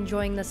path,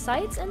 enjoying the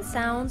sights and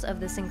sounds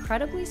of this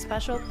incredibly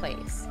special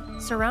place,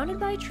 surrounded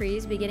by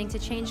trees beginning to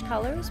change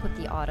colors with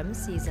the autumn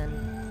season.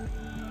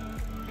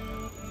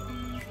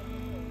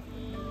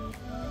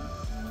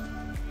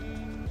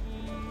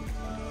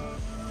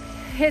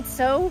 It's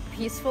so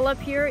peaceful up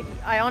here.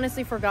 I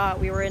honestly forgot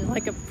we were in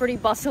like a pretty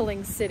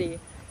bustling city.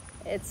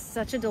 It's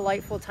such a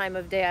delightful time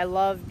of day. I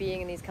love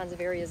being in these kinds of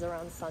areas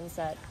around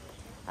sunset.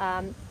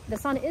 The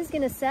sun is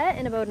going to set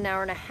in about an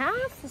hour and a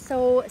half,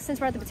 so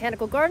since we're at the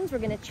Botanical Gardens, we're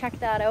going to check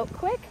that out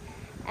quick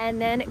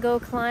and then go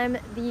climb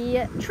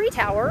the tree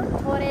tower,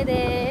 Torre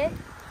de...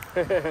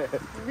 Yeah,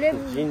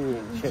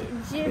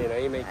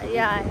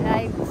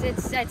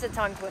 it's a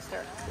tongue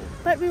twister.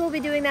 But we will be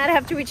doing that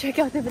after we check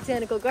out the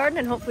Botanical Garden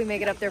and hopefully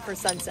make it up there for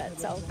sunset,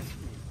 so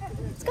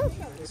let's go.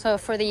 So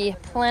for the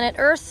Planet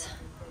Earth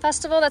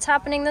Festival that's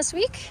happening this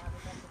week,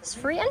 it's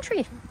free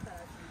entry.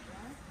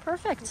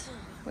 Perfect.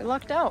 We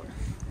lucked out.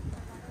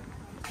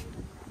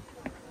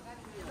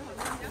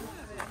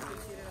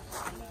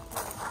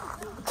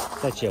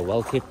 Such a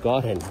well-kept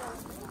garden.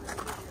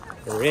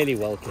 A really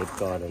well-kept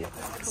garden.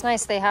 It's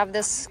nice they have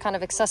this kind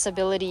of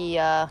accessibility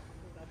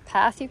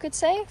path, you could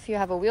say, if you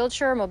have a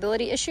wheelchair or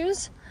mobility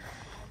issues.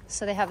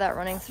 So they have that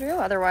running through.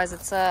 Otherwise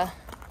it's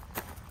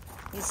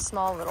these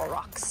small little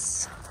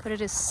rocks. But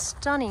it is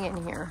stunning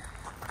in here.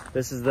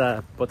 This is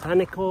the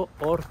Botanical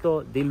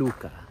Orto di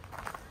Lucca,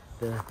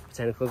 the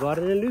Botanical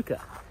Garden in Lucca.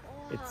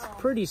 It's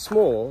pretty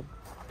small,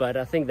 but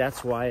I think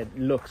that's why it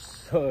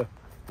looks so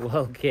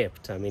well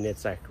kept. I mean,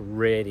 it's like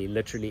really,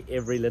 literally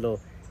every little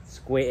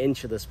square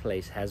inch of this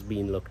place has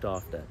been looked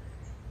after.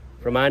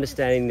 From my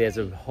understanding, there's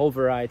a whole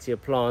variety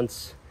of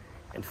plants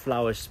and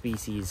flower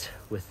species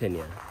within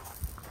here.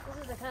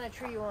 This is the kind of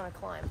tree you want to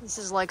climb. This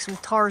is like some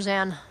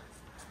Tarzan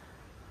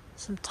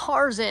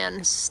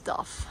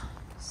stuff.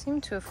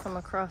 Seem to have come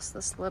across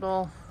this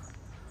little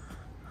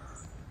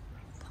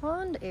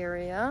pond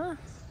area.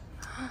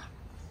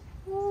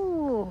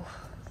 Ooh,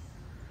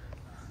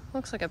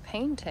 looks like a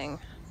painting.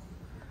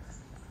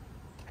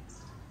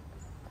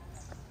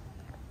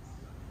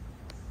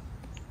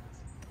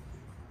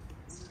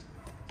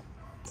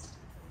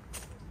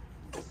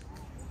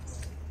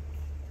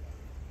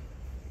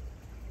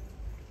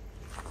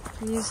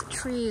 These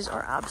trees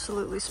are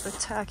absolutely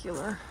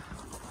spectacular.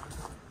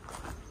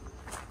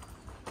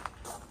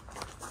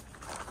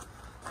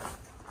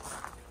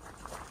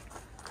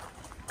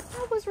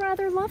 That was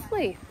rather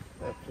lovely.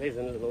 A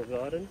pleasant little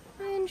garden.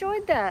 I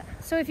enjoyed that.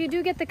 So if you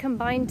do get the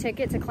combined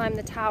ticket to climb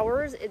the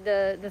towers,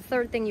 the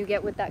third thing you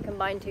get with that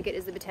combined ticket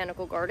is the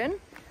Botanical Garden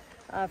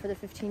for the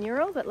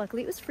 €15, but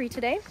luckily it was free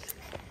today.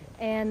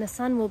 And the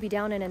sun will be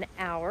down in an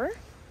hour.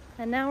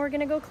 And now we're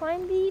gonna go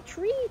climb the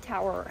tree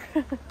tower.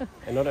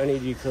 And not only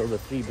do you kill the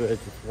 3 birds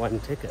with 1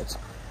 ticket,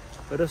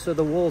 but also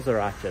the walls are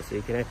out here, so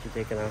you can actually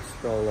take a nice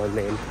stroll on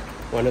them.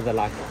 One of the,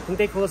 like, I think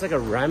they call it like a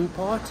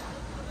rampart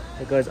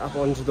that goes up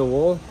onto the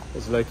wall,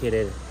 is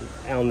located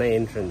on the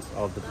entrance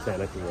of the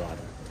Botanical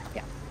Garden.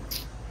 Yeah,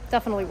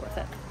 definitely worth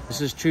it.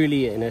 This is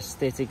truly an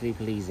aesthetically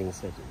pleasing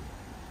city.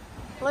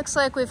 Looks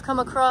like we've come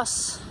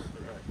across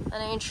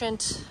an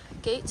ancient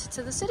gate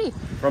to the city.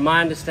 From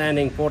my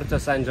understanding, Porto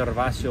San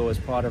Gervasio was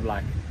part of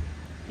like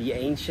the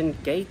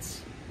ancient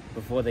gates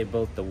before they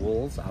built the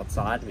walls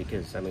outside,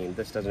 because I mean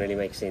this doesn't really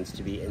make sense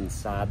to be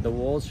inside the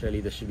walls.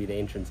 Surely this should be the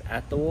entrance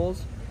at the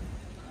walls.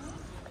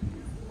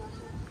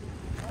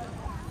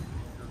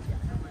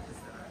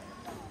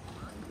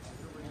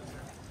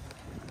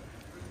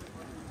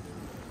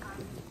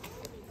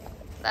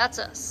 That's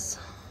us.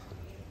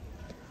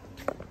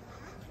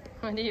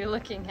 What are you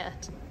looking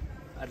at?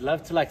 I'd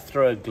love to like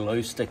throw a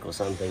glow stick or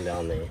something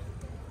down there.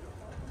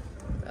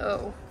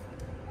 Oh,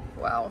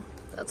 wow,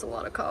 that's a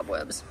lot of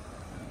cobwebs.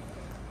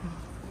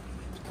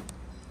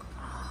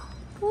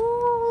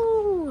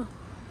 Ooh.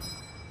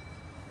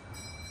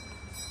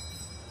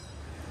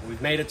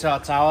 We've made it to our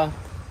tower.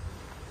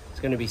 It's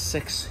going to be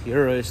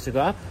 €6 to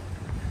go up,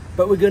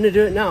 but we're going to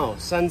do it now.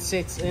 Sun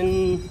sets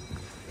in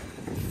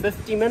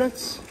 50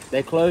 minutes.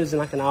 They close in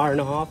like an hour and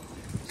a half.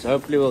 So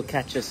hopefully we'll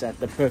catch us at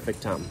the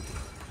perfect time.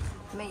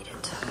 Made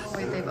it.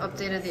 Wait, they've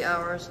updated the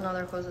hours. Now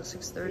they're closed at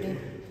 6:30.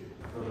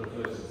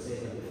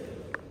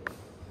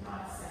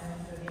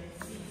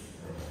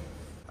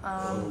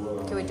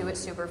 Can we do it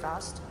super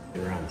fast?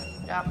 Around.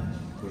 Yeah.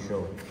 For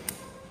sure.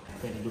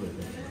 Okay, do it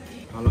then.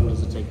 How long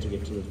does it take to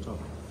get to the top?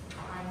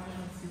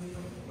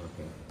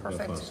 Okay.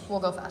 Perfect.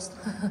 We'll go fast.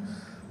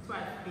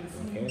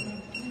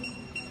 Okay.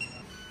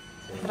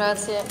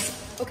 Grazie.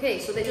 Okay,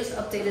 so they just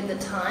updated the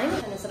time,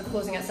 and instead of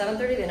closing at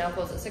 7:30, they now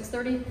close at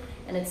 6:30,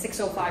 and it's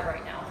 6:05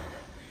 right now.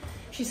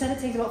 She said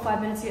it takes about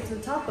 5 minutes to get to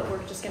the top, but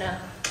we're just gonna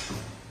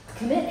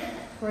commit.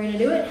 We're gonna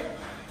do it.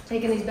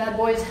 Taking these bad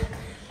boys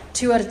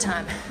 2 at a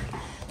time.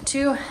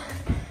 2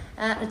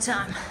 at a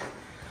time.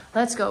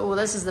 Let's go. Oh,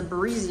 this is the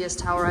breeziest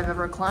tower I've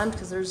ever climbed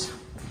because there's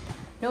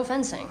no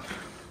fencing.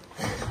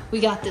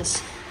 We got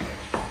this.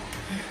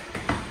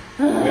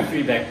 We have to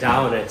be back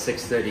down at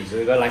 6:30, so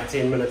we've got like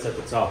 10 minutes at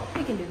the top.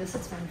 We can do this,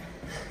 it's fine.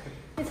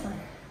 It's fine.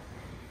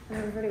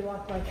 We've already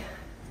walked like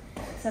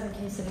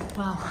 7K civic.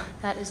 Wow,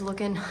 that is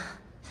looking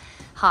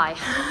high.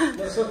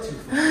 That's not too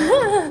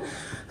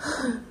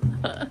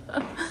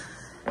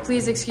far.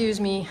 Please excuse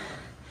me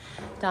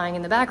dying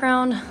in the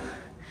background.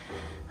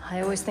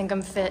 I always think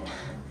I'm fit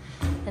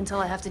until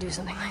I have to do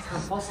something like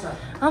this. Faster.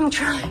 I'm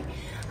trying.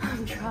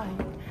 I'm trying.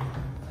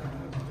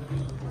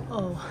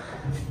 Oh.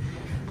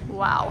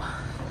 Wow.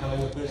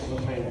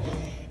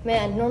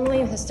 Man,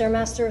 normally the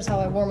Stairmaster is how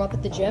I warm up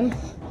at the gym,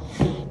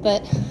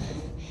 but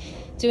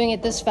doing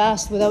it this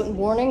fast without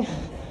warning,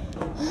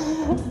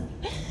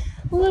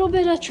 a little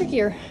bit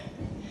trickier.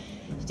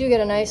 You do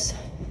get a nice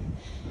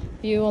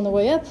view on the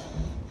way up,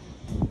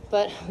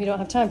 but we don't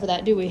have time for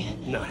that, do we?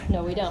 No.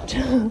 No, we don't.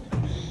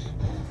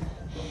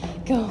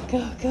 Go,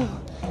 go, go.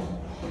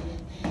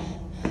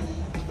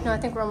 No, I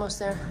think we're almost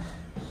there.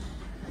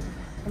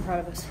 I'm proud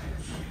of us.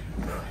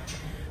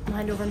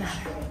 Mind over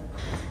matter.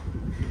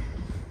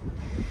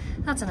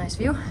 That's a nice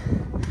view.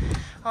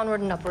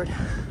 Onward and upward.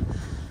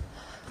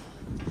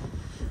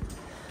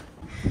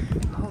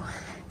 Oh.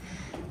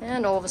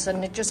 And all of a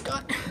sudden it just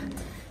got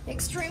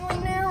extremely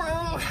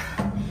narrow.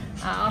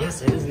 Ow.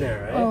 Yes, it is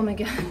narrow. Oh my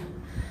god.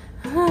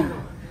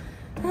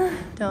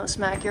 Don't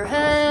smack your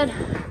head.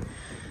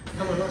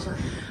 Come on, last one.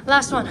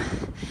 Last one.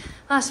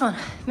 Last one.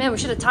 Man, we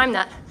should have timed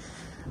that.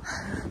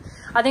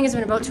 I think it's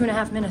been about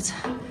 2.5 minutes.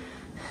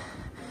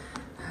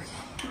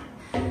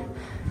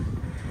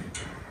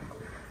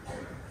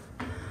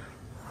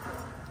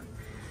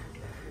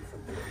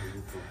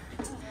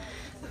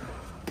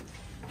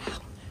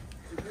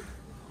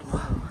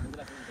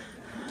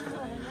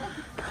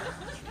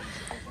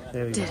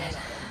 There we go. Did it.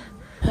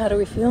 How do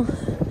we feel?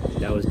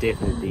 That was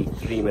definitely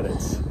 3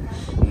 minutes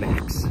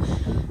max.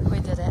 We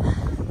did it.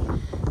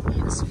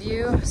 This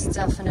view is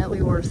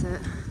definitely worth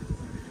it.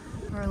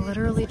 We're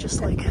literally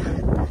just like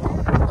under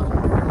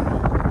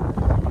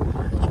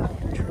a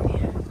giant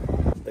tree.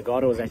 The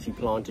garden was actually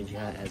planted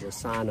here as a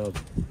sign of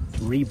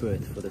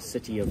rebirth for the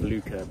city of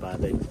Lucca by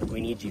the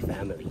Guinigi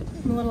family.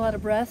 I'm a little out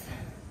of breath,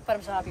 but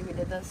I'm so happy we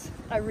did this.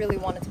 I really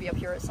wanted to be up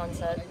here at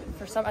sunset.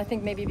 For some, I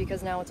think maybe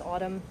because now it's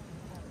autumn,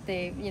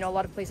 they, you know, a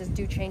lot of places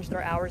do change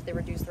their hours. They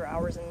reduce their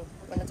hours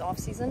when it's off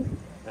season.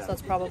 So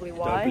that's probably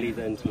why. Don't believe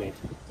the internet.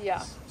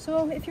 Yeah.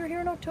 So if you're here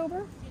in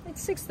October,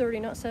 it's 6:30,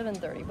 not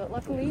 7:30. But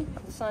luckily,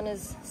 the sun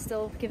is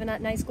still giving that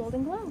nice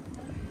golden glow.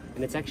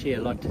 And it's actually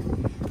a lot,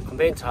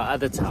 compared to our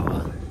other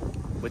tower,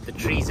 with the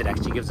trees, it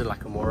actually gives it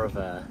like a more of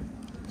a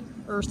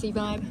Earthy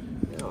vibe.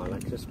 you know,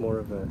 like just more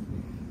of a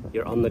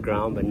you're on the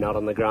ground but not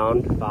on the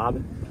ground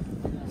vibe.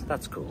 So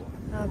that's cool.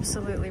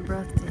 Absolutely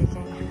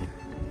breathtaking.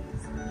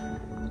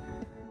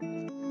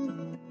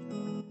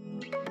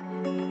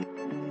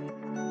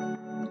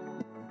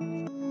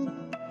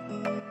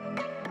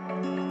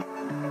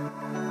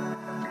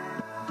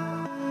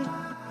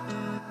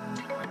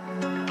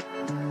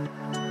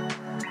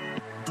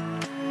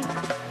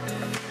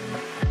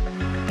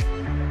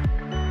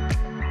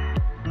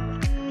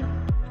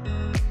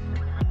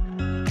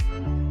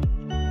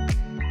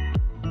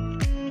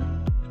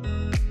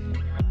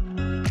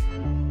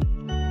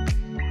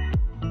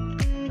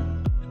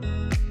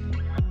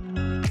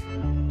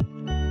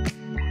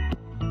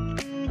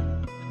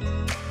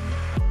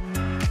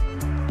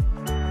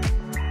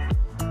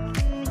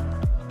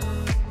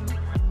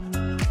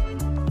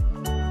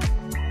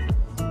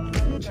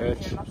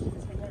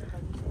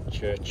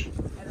 Church,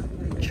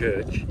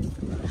 church,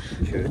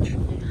 church,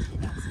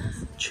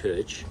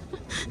 church,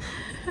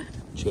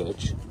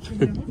 church.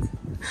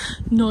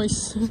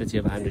 Nice. City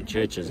of 100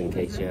 churches, in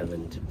case you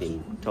haven't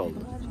been told.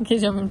 In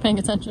case you haven't been paying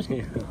attention.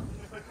 Yeah.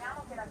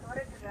 Ricordiamo che la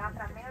torre chiuderà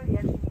tra meno di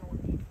 10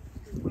 minuti.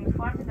 We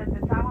inform you that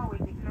the tower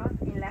will be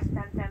closed in less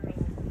than 10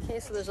 minutes. Okay,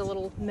 so there's a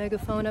little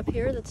megaphone up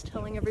here that's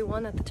telling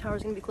everyone that the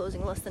tower's gonna be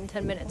closing in less than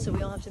 10 minutes, so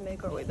we all have to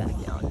make our way back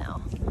down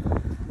now.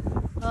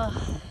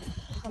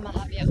 I'm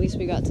happy at least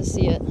we got to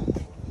see it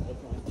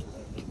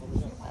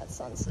at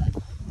sunset.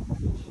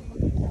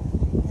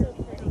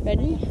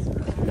 Ready?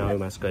 Now we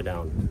must go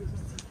down.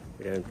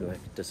 We don't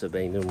like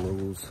disobeying the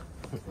rules.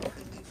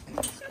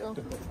 go.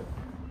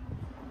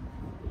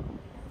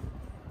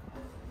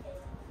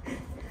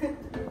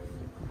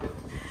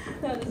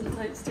 That is a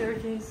tight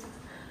staircase.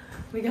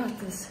 We got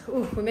this.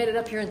 Ooh, we made it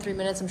up here in 3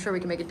 minutes. I'm sure we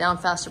can make it down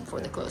faster before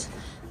they close.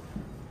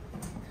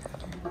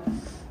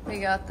 We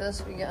got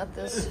this, we got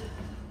this.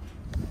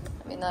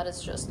 I mean, that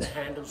is just... The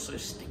handle's so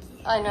sticky.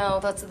 I know,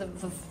 that's the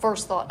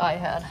first thought I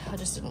had. I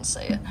just didn't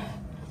say it.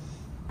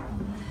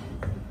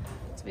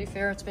 To be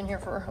fair, it's been here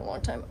for a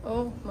long time.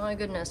 Oh my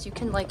goodness, you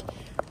can like,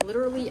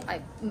 literally,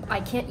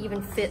 I can't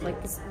even fit,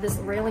 like this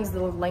railing's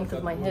the length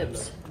of my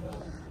hips.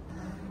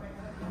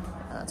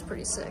 That's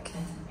pretty sick.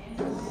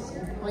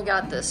 We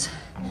got this.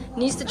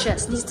 Knees to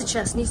chest, knees to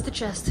chest, knees to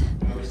chest.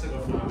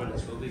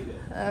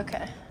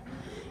 Okay.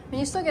 And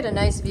you still get a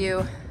nice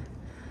view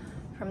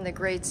from the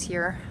grates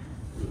here.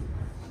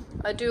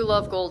 I do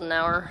love golden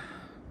hour.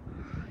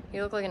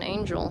 You look like an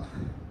angel.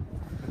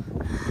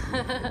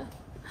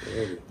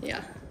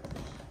 Yeah.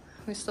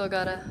 We still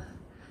got a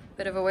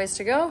bit of a ways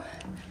to go,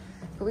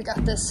 but we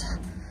got this.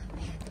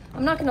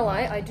 I'm not gonna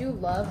lie, I do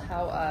love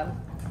how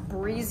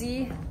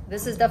breezy,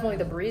 this is definitely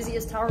the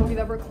breeziest tower we've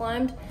ever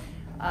climbed.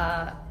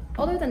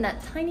 Other than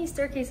that tiny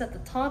staircase at the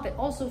top, it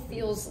also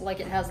feels like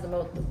it has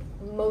the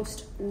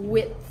most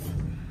width.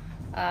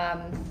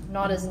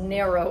 Not as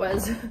narrow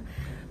as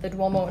the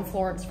Duomo in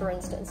Florence, for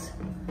instance.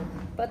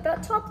 But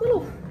that top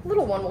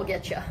little one will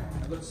get you.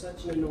 I've got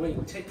such an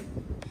annoying tick.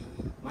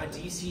 My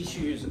DC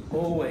shoes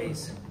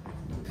always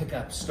pick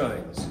up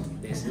stones.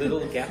 There's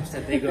little gaps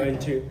that they go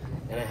into,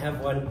 and I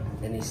have one,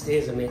 and these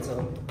stairs are metal,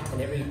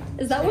 and every...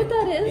 Is that what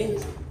that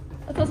is? Yes.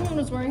 I thought someone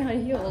was wearing high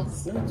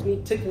heels. No, it's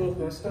me ticking with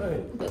my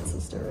stone. That's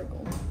hysterical.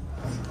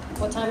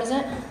 What time is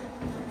it?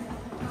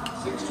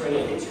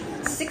 6:28.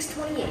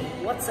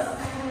 6:28. What's up?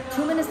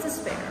 2 minutes to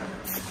spare.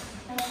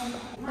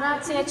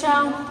 Grazie,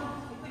 ciao.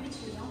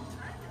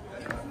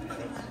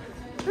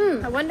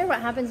 I wonder what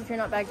happens if you're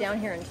not back down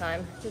here in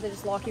time. Do they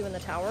just lock you in the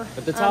tower?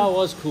 But the tower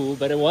was cool,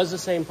 but it was the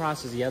same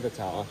price as the other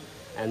tower,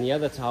 and the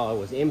other tower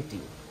was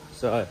empty.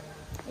 So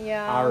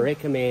yeah, I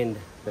recommend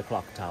the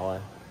clock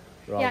tower.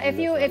 Yeah,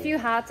 if you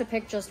had to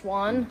pick just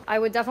one, I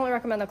would definitely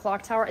recommend the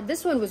clock tower.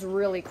 This one was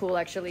really cool,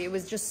 actually. It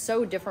was just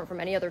so different from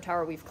any other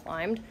tower we've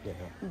climbed. Yeah.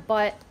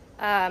 But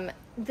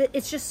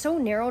it's just so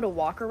narrow to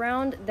walk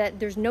around that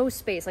there's no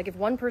space. Like if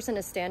one person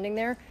is standing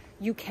there,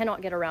 you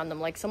cannot get around them.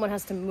 Like someone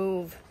has to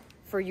move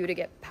for you to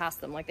get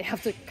past them. Like they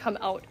have to come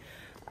out.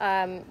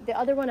 The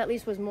other one at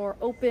least was more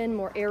open,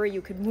 more airy.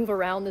 You could move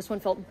around. This one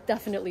felt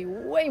definitely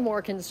way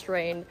more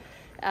constrained.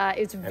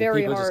 It's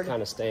very hard. People just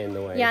kind of stay in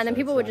the way. Yeah, and then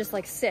people would just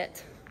like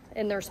sit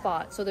in their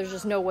spot. So there's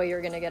just no way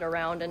you're gonna get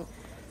around. And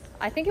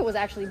I think it was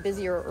actually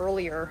busier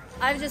earlier.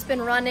 I've just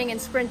been running and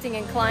sprinting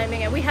and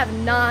climbing, and we have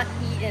not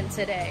eaten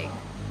today.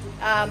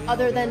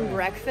 Other than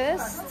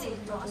breakfast,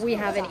 we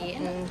haven't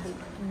eaten.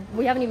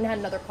 We haven't even had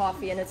another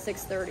coffee, and it's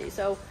 6:30.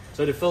 So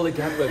to fill the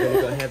gap, we're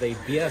gonna go have a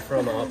beer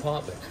from our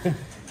apartment.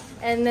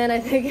 And then I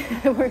think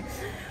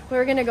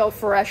we're gonna go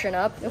freshen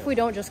up. If we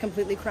don't, just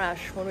completely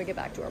crash when we get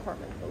back to our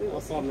apartment. But we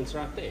will see. Our apartment's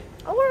right there.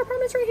 Oh, our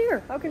apartment's right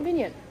here. How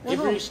convenient.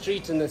 Every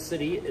street in the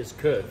city is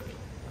curved,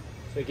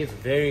 so it gets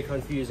very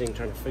confusing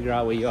trying to figure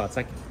out where you are. It's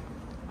like,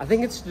 I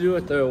think it's to do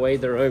with the way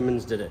the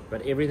Romans did it,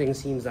 but everything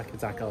seems like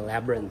it's like a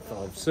labyrinth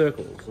of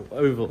circles, of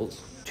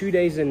ovals. 2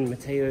 days in,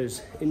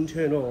 Matteo's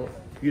internal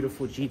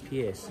beautiful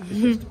GPS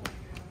just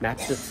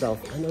maps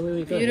itself. I know where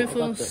we're going.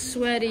 Beautiful,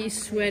 sweaty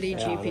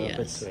GPS. I'm a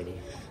bit sweaty.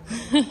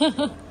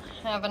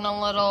 Having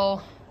a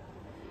little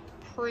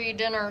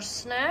pre-dinner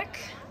snack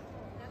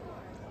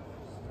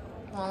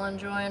while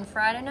enjoying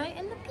Friday night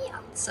in the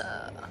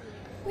piazza.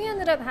 We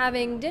ended up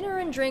having dinner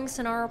and drinks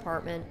in our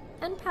apartment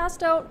and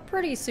passed out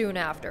pretty soon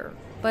after,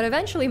 but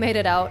eventually made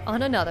it out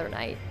on another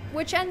night,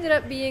 which ended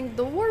up being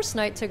the worst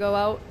night to go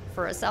out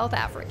for a South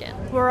African.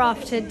 We're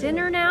off to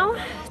dinner now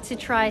to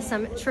try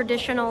some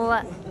traditional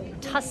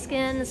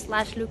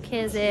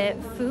Tuscan/Lucchese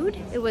food.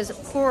 It was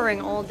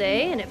pouring all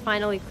day and it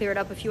finally cleared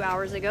up a few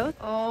hours ago.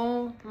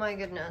 Oh my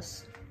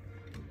goodness.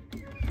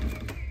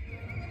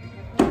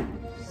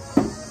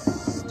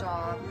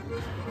 Stop.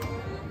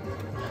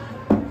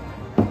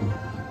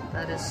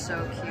 That is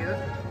so cute.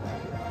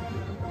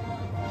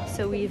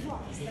 So we've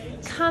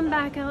come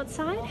back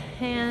outside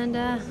and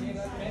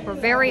we're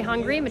very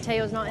hungry.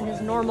 Matteo's not in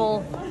his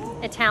normal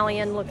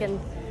Italian looking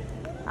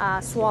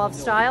suave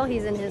style.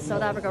 He's in his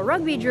South Africa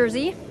rugby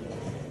jersey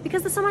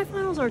because the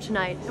semifinals are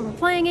tonight and we're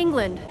playing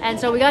England. And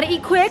so we gotta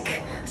eat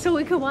quick so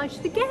we can watch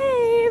the game.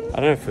 I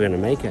don't know if we're gonna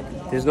make it.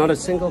 There's not a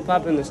single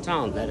pub in this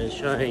town that is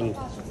showing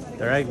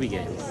the rugby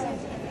game.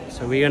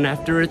 So we're gonna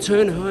have to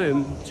return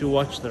home to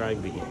watch the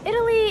rugby game.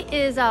 Italy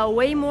is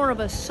way more of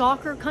a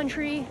soccer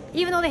country.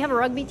 Even though they have a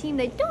rugby team,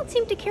 they don't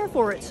seem to care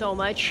for it so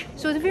much.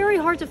 So it's very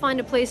hard to find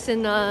a place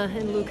in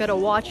Lucca to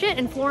watch it.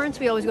 In Florence,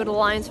 we always go to the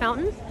Lions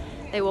Fountain.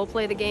 They will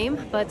play the game,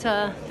 but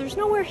there's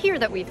nowhere here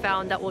that we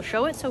found that will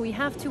show it, so we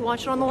have to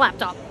watch it on the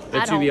laptop.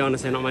 But to be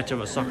honest, they're not much of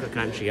a soccer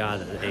country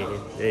either.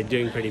 They're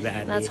doing pretty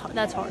badly.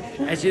 That's harsh.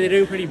 Actually, they're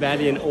doing pretty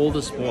badly in all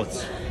the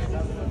sports.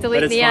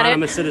 But it's fine,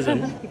 I'm a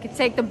citizen. You can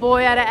take the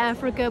boy out of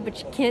Africa, but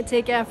you can't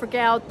take Africa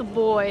out the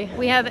boy.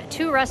 We have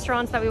 2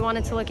 restaurants that we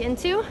wanted to look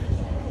into.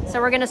 So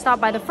we're gonna stop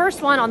by the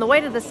first one on the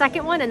way to the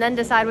second one and then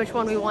decide which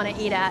one we want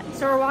to eat at.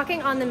 So we're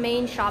walking on the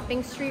main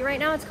shopping street right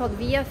now. It's called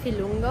Via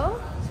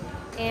Filungo.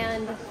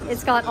 And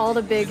it's got all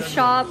the big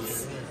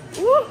shops.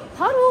 Ooh,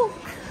 puddle!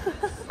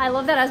 I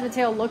love that as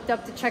Matteo looked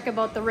up to check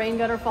about the rain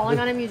gutter falling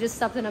on him, you just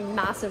stepped in a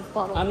massive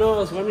puddle. I know, I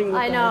was wondering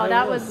what I know,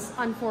 that was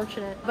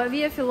unfortunate. But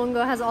Via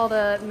Filungo has all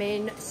the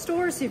main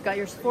stores. So you've got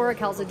your Sephora,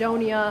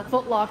 Calzedonia,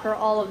 Foot Locker,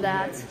 all of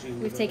that.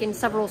 We've taken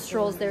several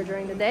strolls there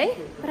during the day.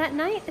 But at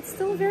night, it's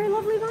still a very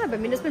lovely vibe. I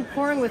mean, it's been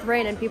pouring with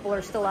rain and people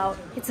are still out.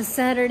 It's a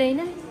Saturday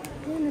night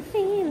and the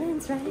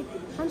feeling's right.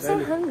 I'm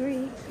so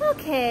hungry.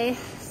 Okay,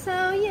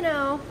 so, you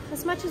know,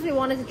 as much as we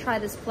wanted to try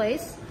this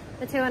place,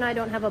 Matteo and I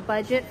don't have a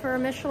budget for a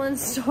Michelin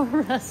star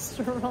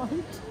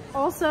restaurant.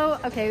 Also,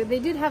 okay, they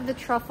did have the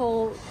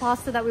truffle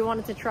pasta that we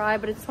wanted to try,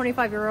 but it's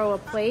 €25 a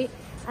plate,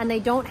 and they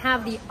don't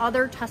have the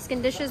other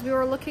Tuscan dishes we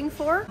were looking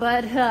for.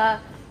 But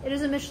it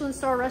is a Michelin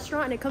star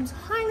restaurant, and it comes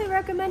highly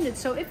recommended.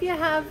 So if you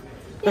have,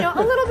 you know,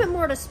 a little bit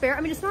more to spare, I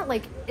mean, it's not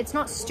like, it's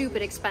not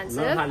stupid expensive.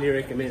 Not highly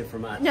recommended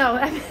from us. No,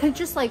 I mean,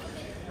 just like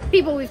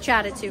people we've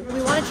chatted to.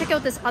 We want to check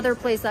out this other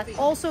place that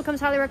also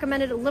comes highly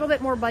recommended, a little bit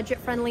more budget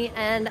friendly,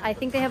 and I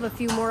think they have a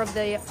few more of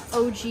the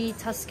OG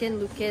Tuscan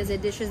Lucchese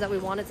dishes that we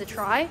wanted to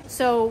try.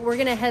 So we're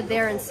gonna head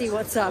there and see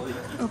what's up.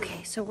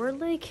 Okay, so we're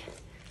like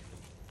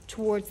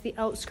towards the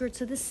outskirts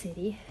of the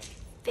city.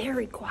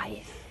 Very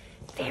quiet,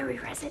 very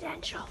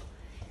residential.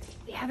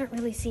 We haven't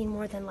really seen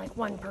more than like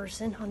one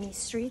person on these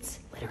streets.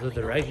 Although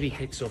the rugby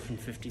kicks off in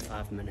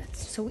 55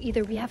 minutes. So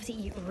either we have to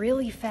eat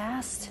really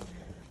fast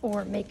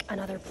or make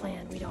another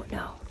plan, we don't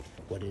know.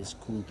 What is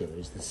cool though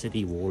is the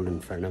city wall in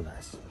front of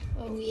us.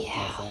 Oh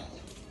yeah.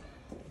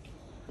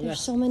 There's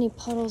so many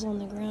puddles on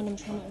the ground I'm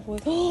trying to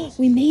avoid. Oh,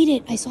 we made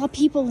it! I saw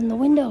people in the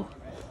window.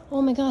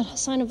 Oh my god, a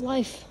sign of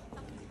life.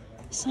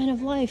 A sign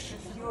of life.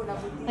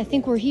 I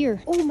think we're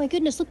here. Oh my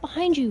goodness, look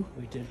behind you.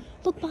 We did.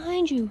 Look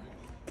behind you.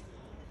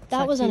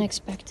 That was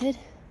unexpected.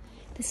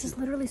 This is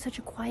literally such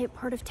a quiet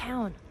part of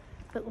town.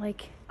 But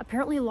like,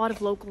 apparently a lot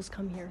of locals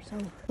come here, so.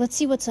 Let's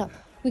see what's up.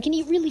 We can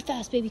eat really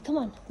fast, baby. Come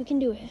on, we can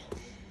do it.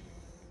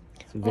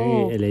 It's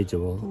very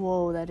illegible.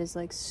 Whoa, that is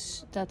like,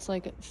 that's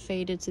like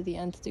faded to the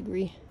nth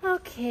degree.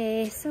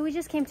 Okay, so we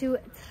just came to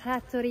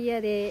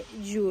Trattoria di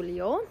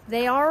Giulio.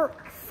 They are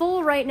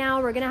full right now.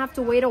 We're gonna have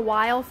to wait a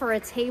while for a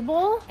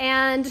table.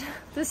 And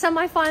the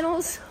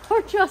semifinals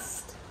are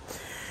just,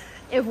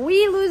 if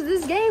we lose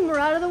this game, we're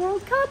out of the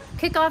World Cup.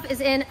 Kickoff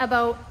is in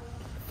about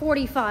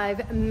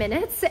 45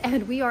 minutes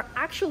and we are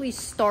actually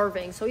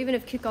starving. So even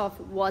if kickoff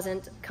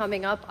wasn't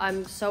coming up,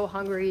 I'm so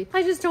hungry.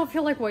 I just don't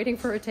feel like waiting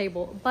for a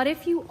table. But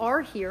if you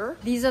are here,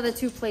 these are the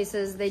 2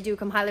 places they do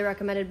come highly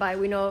recommended by.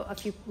 We know a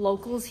few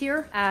locals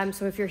here.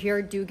 So if you're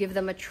here, do give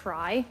them a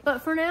try.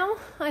 But for now,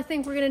 I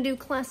think we're gonna do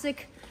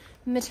classic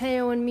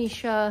Matteo and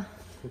Micha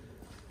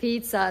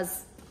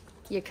pizzas.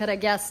 You could have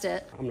guessed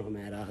it. I'm not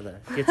mad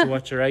either. Get to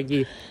watch a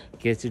rugby,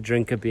 get to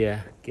drink a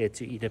beer, get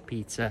to eat a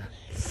pizza.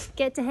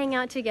 Get to hang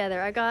out together.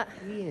 I got...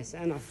 Yes,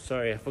 and I'm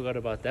sorry, I forgot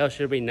about that. That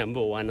should be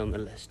number 1 on the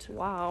list.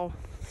 Wow.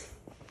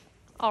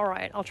 All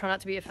right, I'll try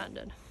not to be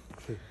offended.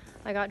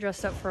 I got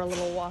dressed up for a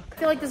little walk. I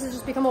feel like this has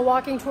just become a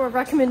walking tour of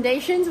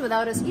recommendations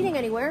without us eating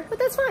anywhere, but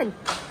that's fine.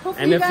 Hopefully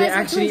and if there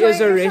actually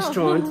is a yourself.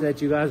 restaurant that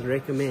you guys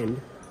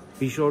recommend,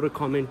 be sure to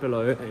comment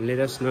below and let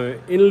us know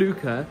in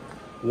Lucca,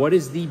 what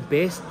is the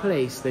best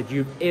place that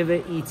you've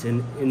ever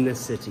eaten in the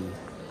city?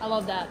 I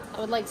love that. I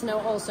would like to know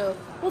also.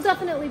 We'll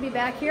definitely be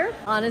back here.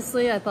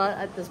 Honestly, I thought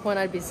at this point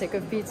I'd be sick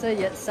of pizza,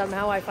 yet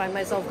somehow I find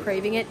myself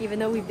craving it, even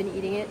though we've been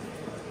eating it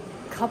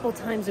a couple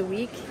times a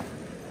week.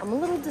 I'm a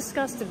little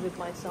disgusted with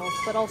myself,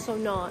 but also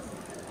not,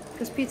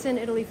 because pizza in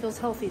Italy feels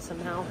healthy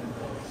somehow.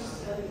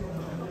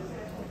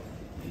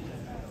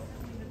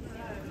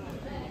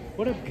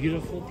 What a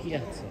beautiful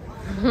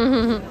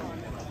piazza.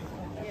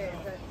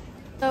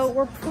 So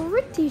we're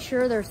pretty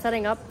sure they're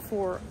setting up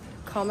for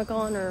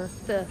Comic-Con or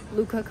the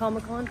Lucca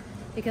Comic-Con,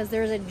 because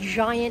there's a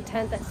giant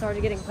tent that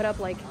started getting put up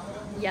like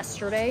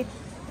yesterday,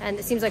 and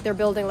it seems like they're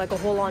building like a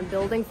whole-on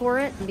building for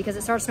it because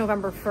it starts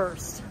November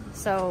 1st.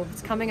 So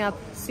it's coming up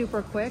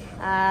super quick.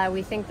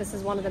 We think this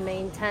is one of the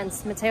main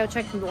tents. Matteo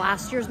checked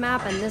last year's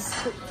map, and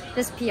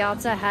this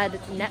piazza had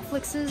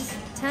Netflix's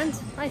tent,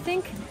 I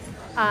think.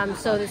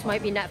 So this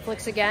might be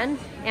Netflix again.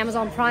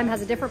 Amazon Prime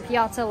has a different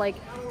piazza. Like,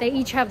 they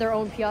each have their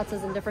own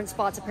piazzas in different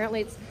spots.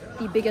 Apparently it's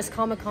the biggest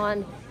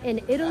Comic-Con in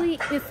Italy,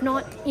 if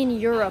not in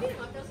Europe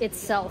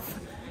itself.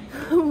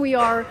 We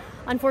are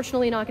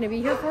unfortunately not going to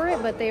be here for it,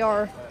 but they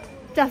are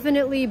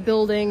definitely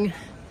building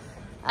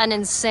an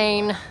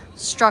insane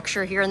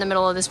structure here in the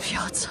middle of this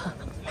piazza.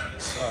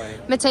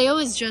 Matteo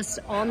is just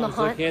on the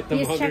hunt.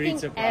 He's checking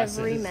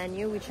every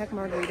menu. We check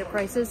margarita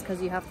prices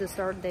because you have to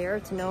start there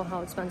to know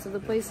how expensive the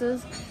place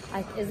is.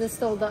 Is this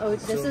still the?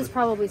 This is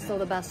probably still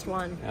the best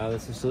one. Yeah,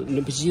 this is still,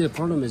 no, but see, the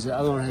problem is the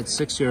other one had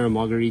 €6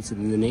 margarita,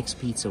 and the next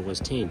pizza was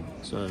 10.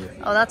 So.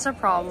 Oh, that's a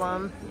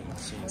problem.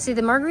 See,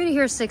 the margarita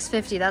here is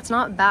 $6.50. That's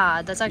not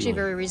bad. That's actually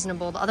very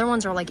reasonable. The other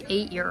ones are like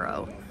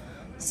 €8.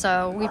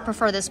 So we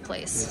prefer this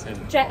place.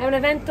 Cioè, è un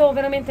evento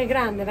veramente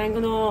grande,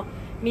 vengono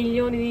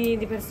milioni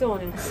di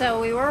persone. So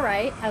we were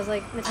right. I was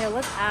like, Matteo,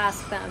 let's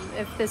ask them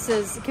if this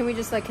is, can we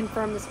just like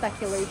confirm the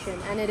speculation?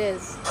 And it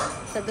is.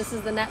 That this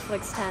is the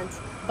Netflix tent.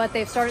 But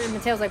they've started, and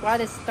Matteo's like, why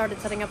they started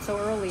setting up so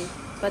early?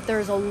 But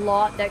there's a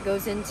lot that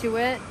goes into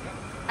it.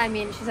 I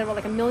mean, she said, well,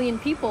 like 1 million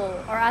people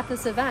are at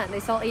this event.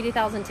 They sell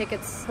 80,000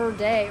 tickets per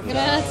day.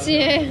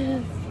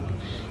 Grazie.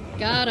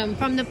 Got him.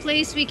 From the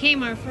place we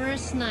came our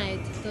first night,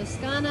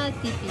 Toscana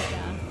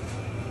Tipica.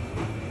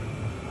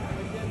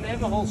 They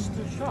have a whole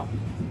shop.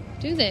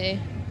 Do they?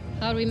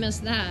 How do we miss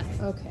that?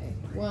 Okay,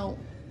 well,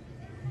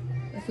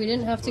 if we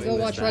didn't have to go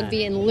watch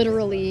rugby in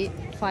literally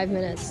 5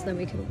 minutes, then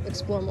we can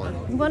explore more.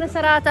 Buona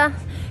serata.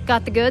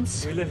 Got the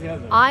goods.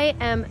 I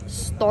am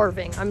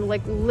starving. I'm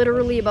like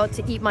literally about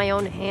to eat my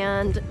own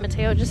hand.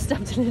 Matteo just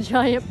stepped in a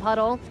giant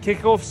puddle.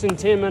 Kickoff's in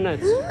 10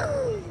 minutes.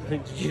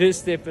 Did you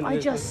just step in? I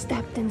just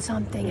stepped in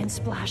something and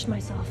splashed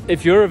myself.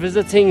 If you're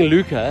visiting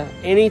Lucca,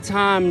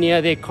 anytime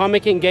near their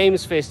Comic and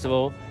Games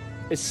Festival,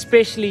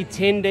 especially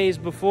 10 days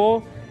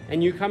before,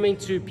 and you're coming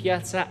to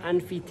Piazza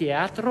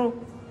Anfiteatro,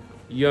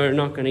 you're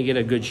not going to get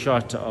a good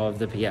shot of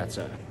the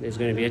piazza. There's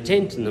going to be a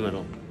tent in the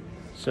middle.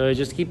 So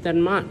just keep that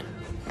in mind.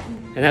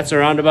 And that's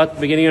around about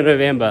the beginning of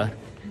November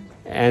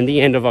and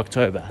the end of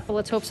October. Well,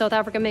 let's hope South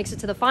Africa makes it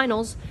to the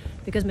finals,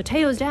 because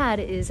Matteo's dad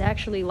is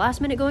actually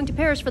last minute going to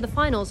Paris for the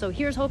finals. So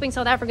here's hoping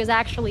South Africa's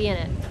actually in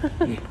it.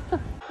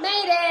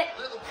 Made it!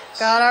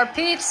 Got our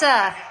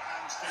pizza.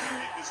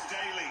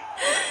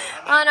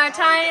 On our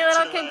tiny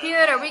little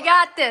computer. We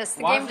got this.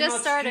 The game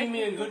just started. Why is it not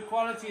streaming in good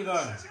quality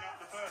though?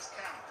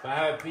 I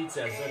have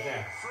pizza, it's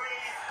okay.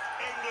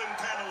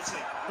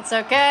 It's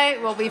okay,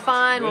 we'll be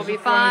fine, we'll be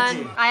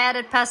fine. I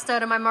added pesto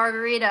to my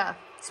margarita.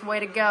 It's the way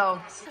to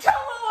go.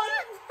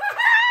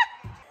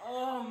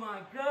 Oh my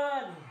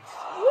god!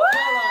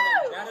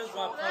 Woo! That is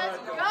what Let's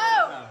go!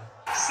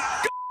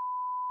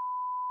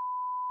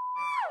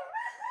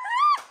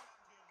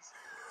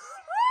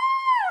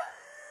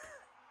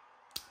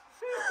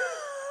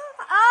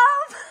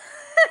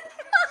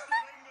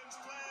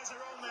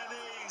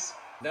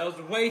 That was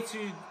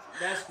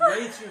that's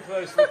way too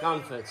close for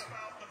comfort.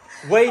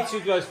 Way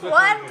too close for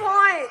 1 comfort.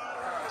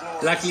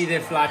 point! Luckily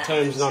their flight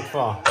home's not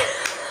far.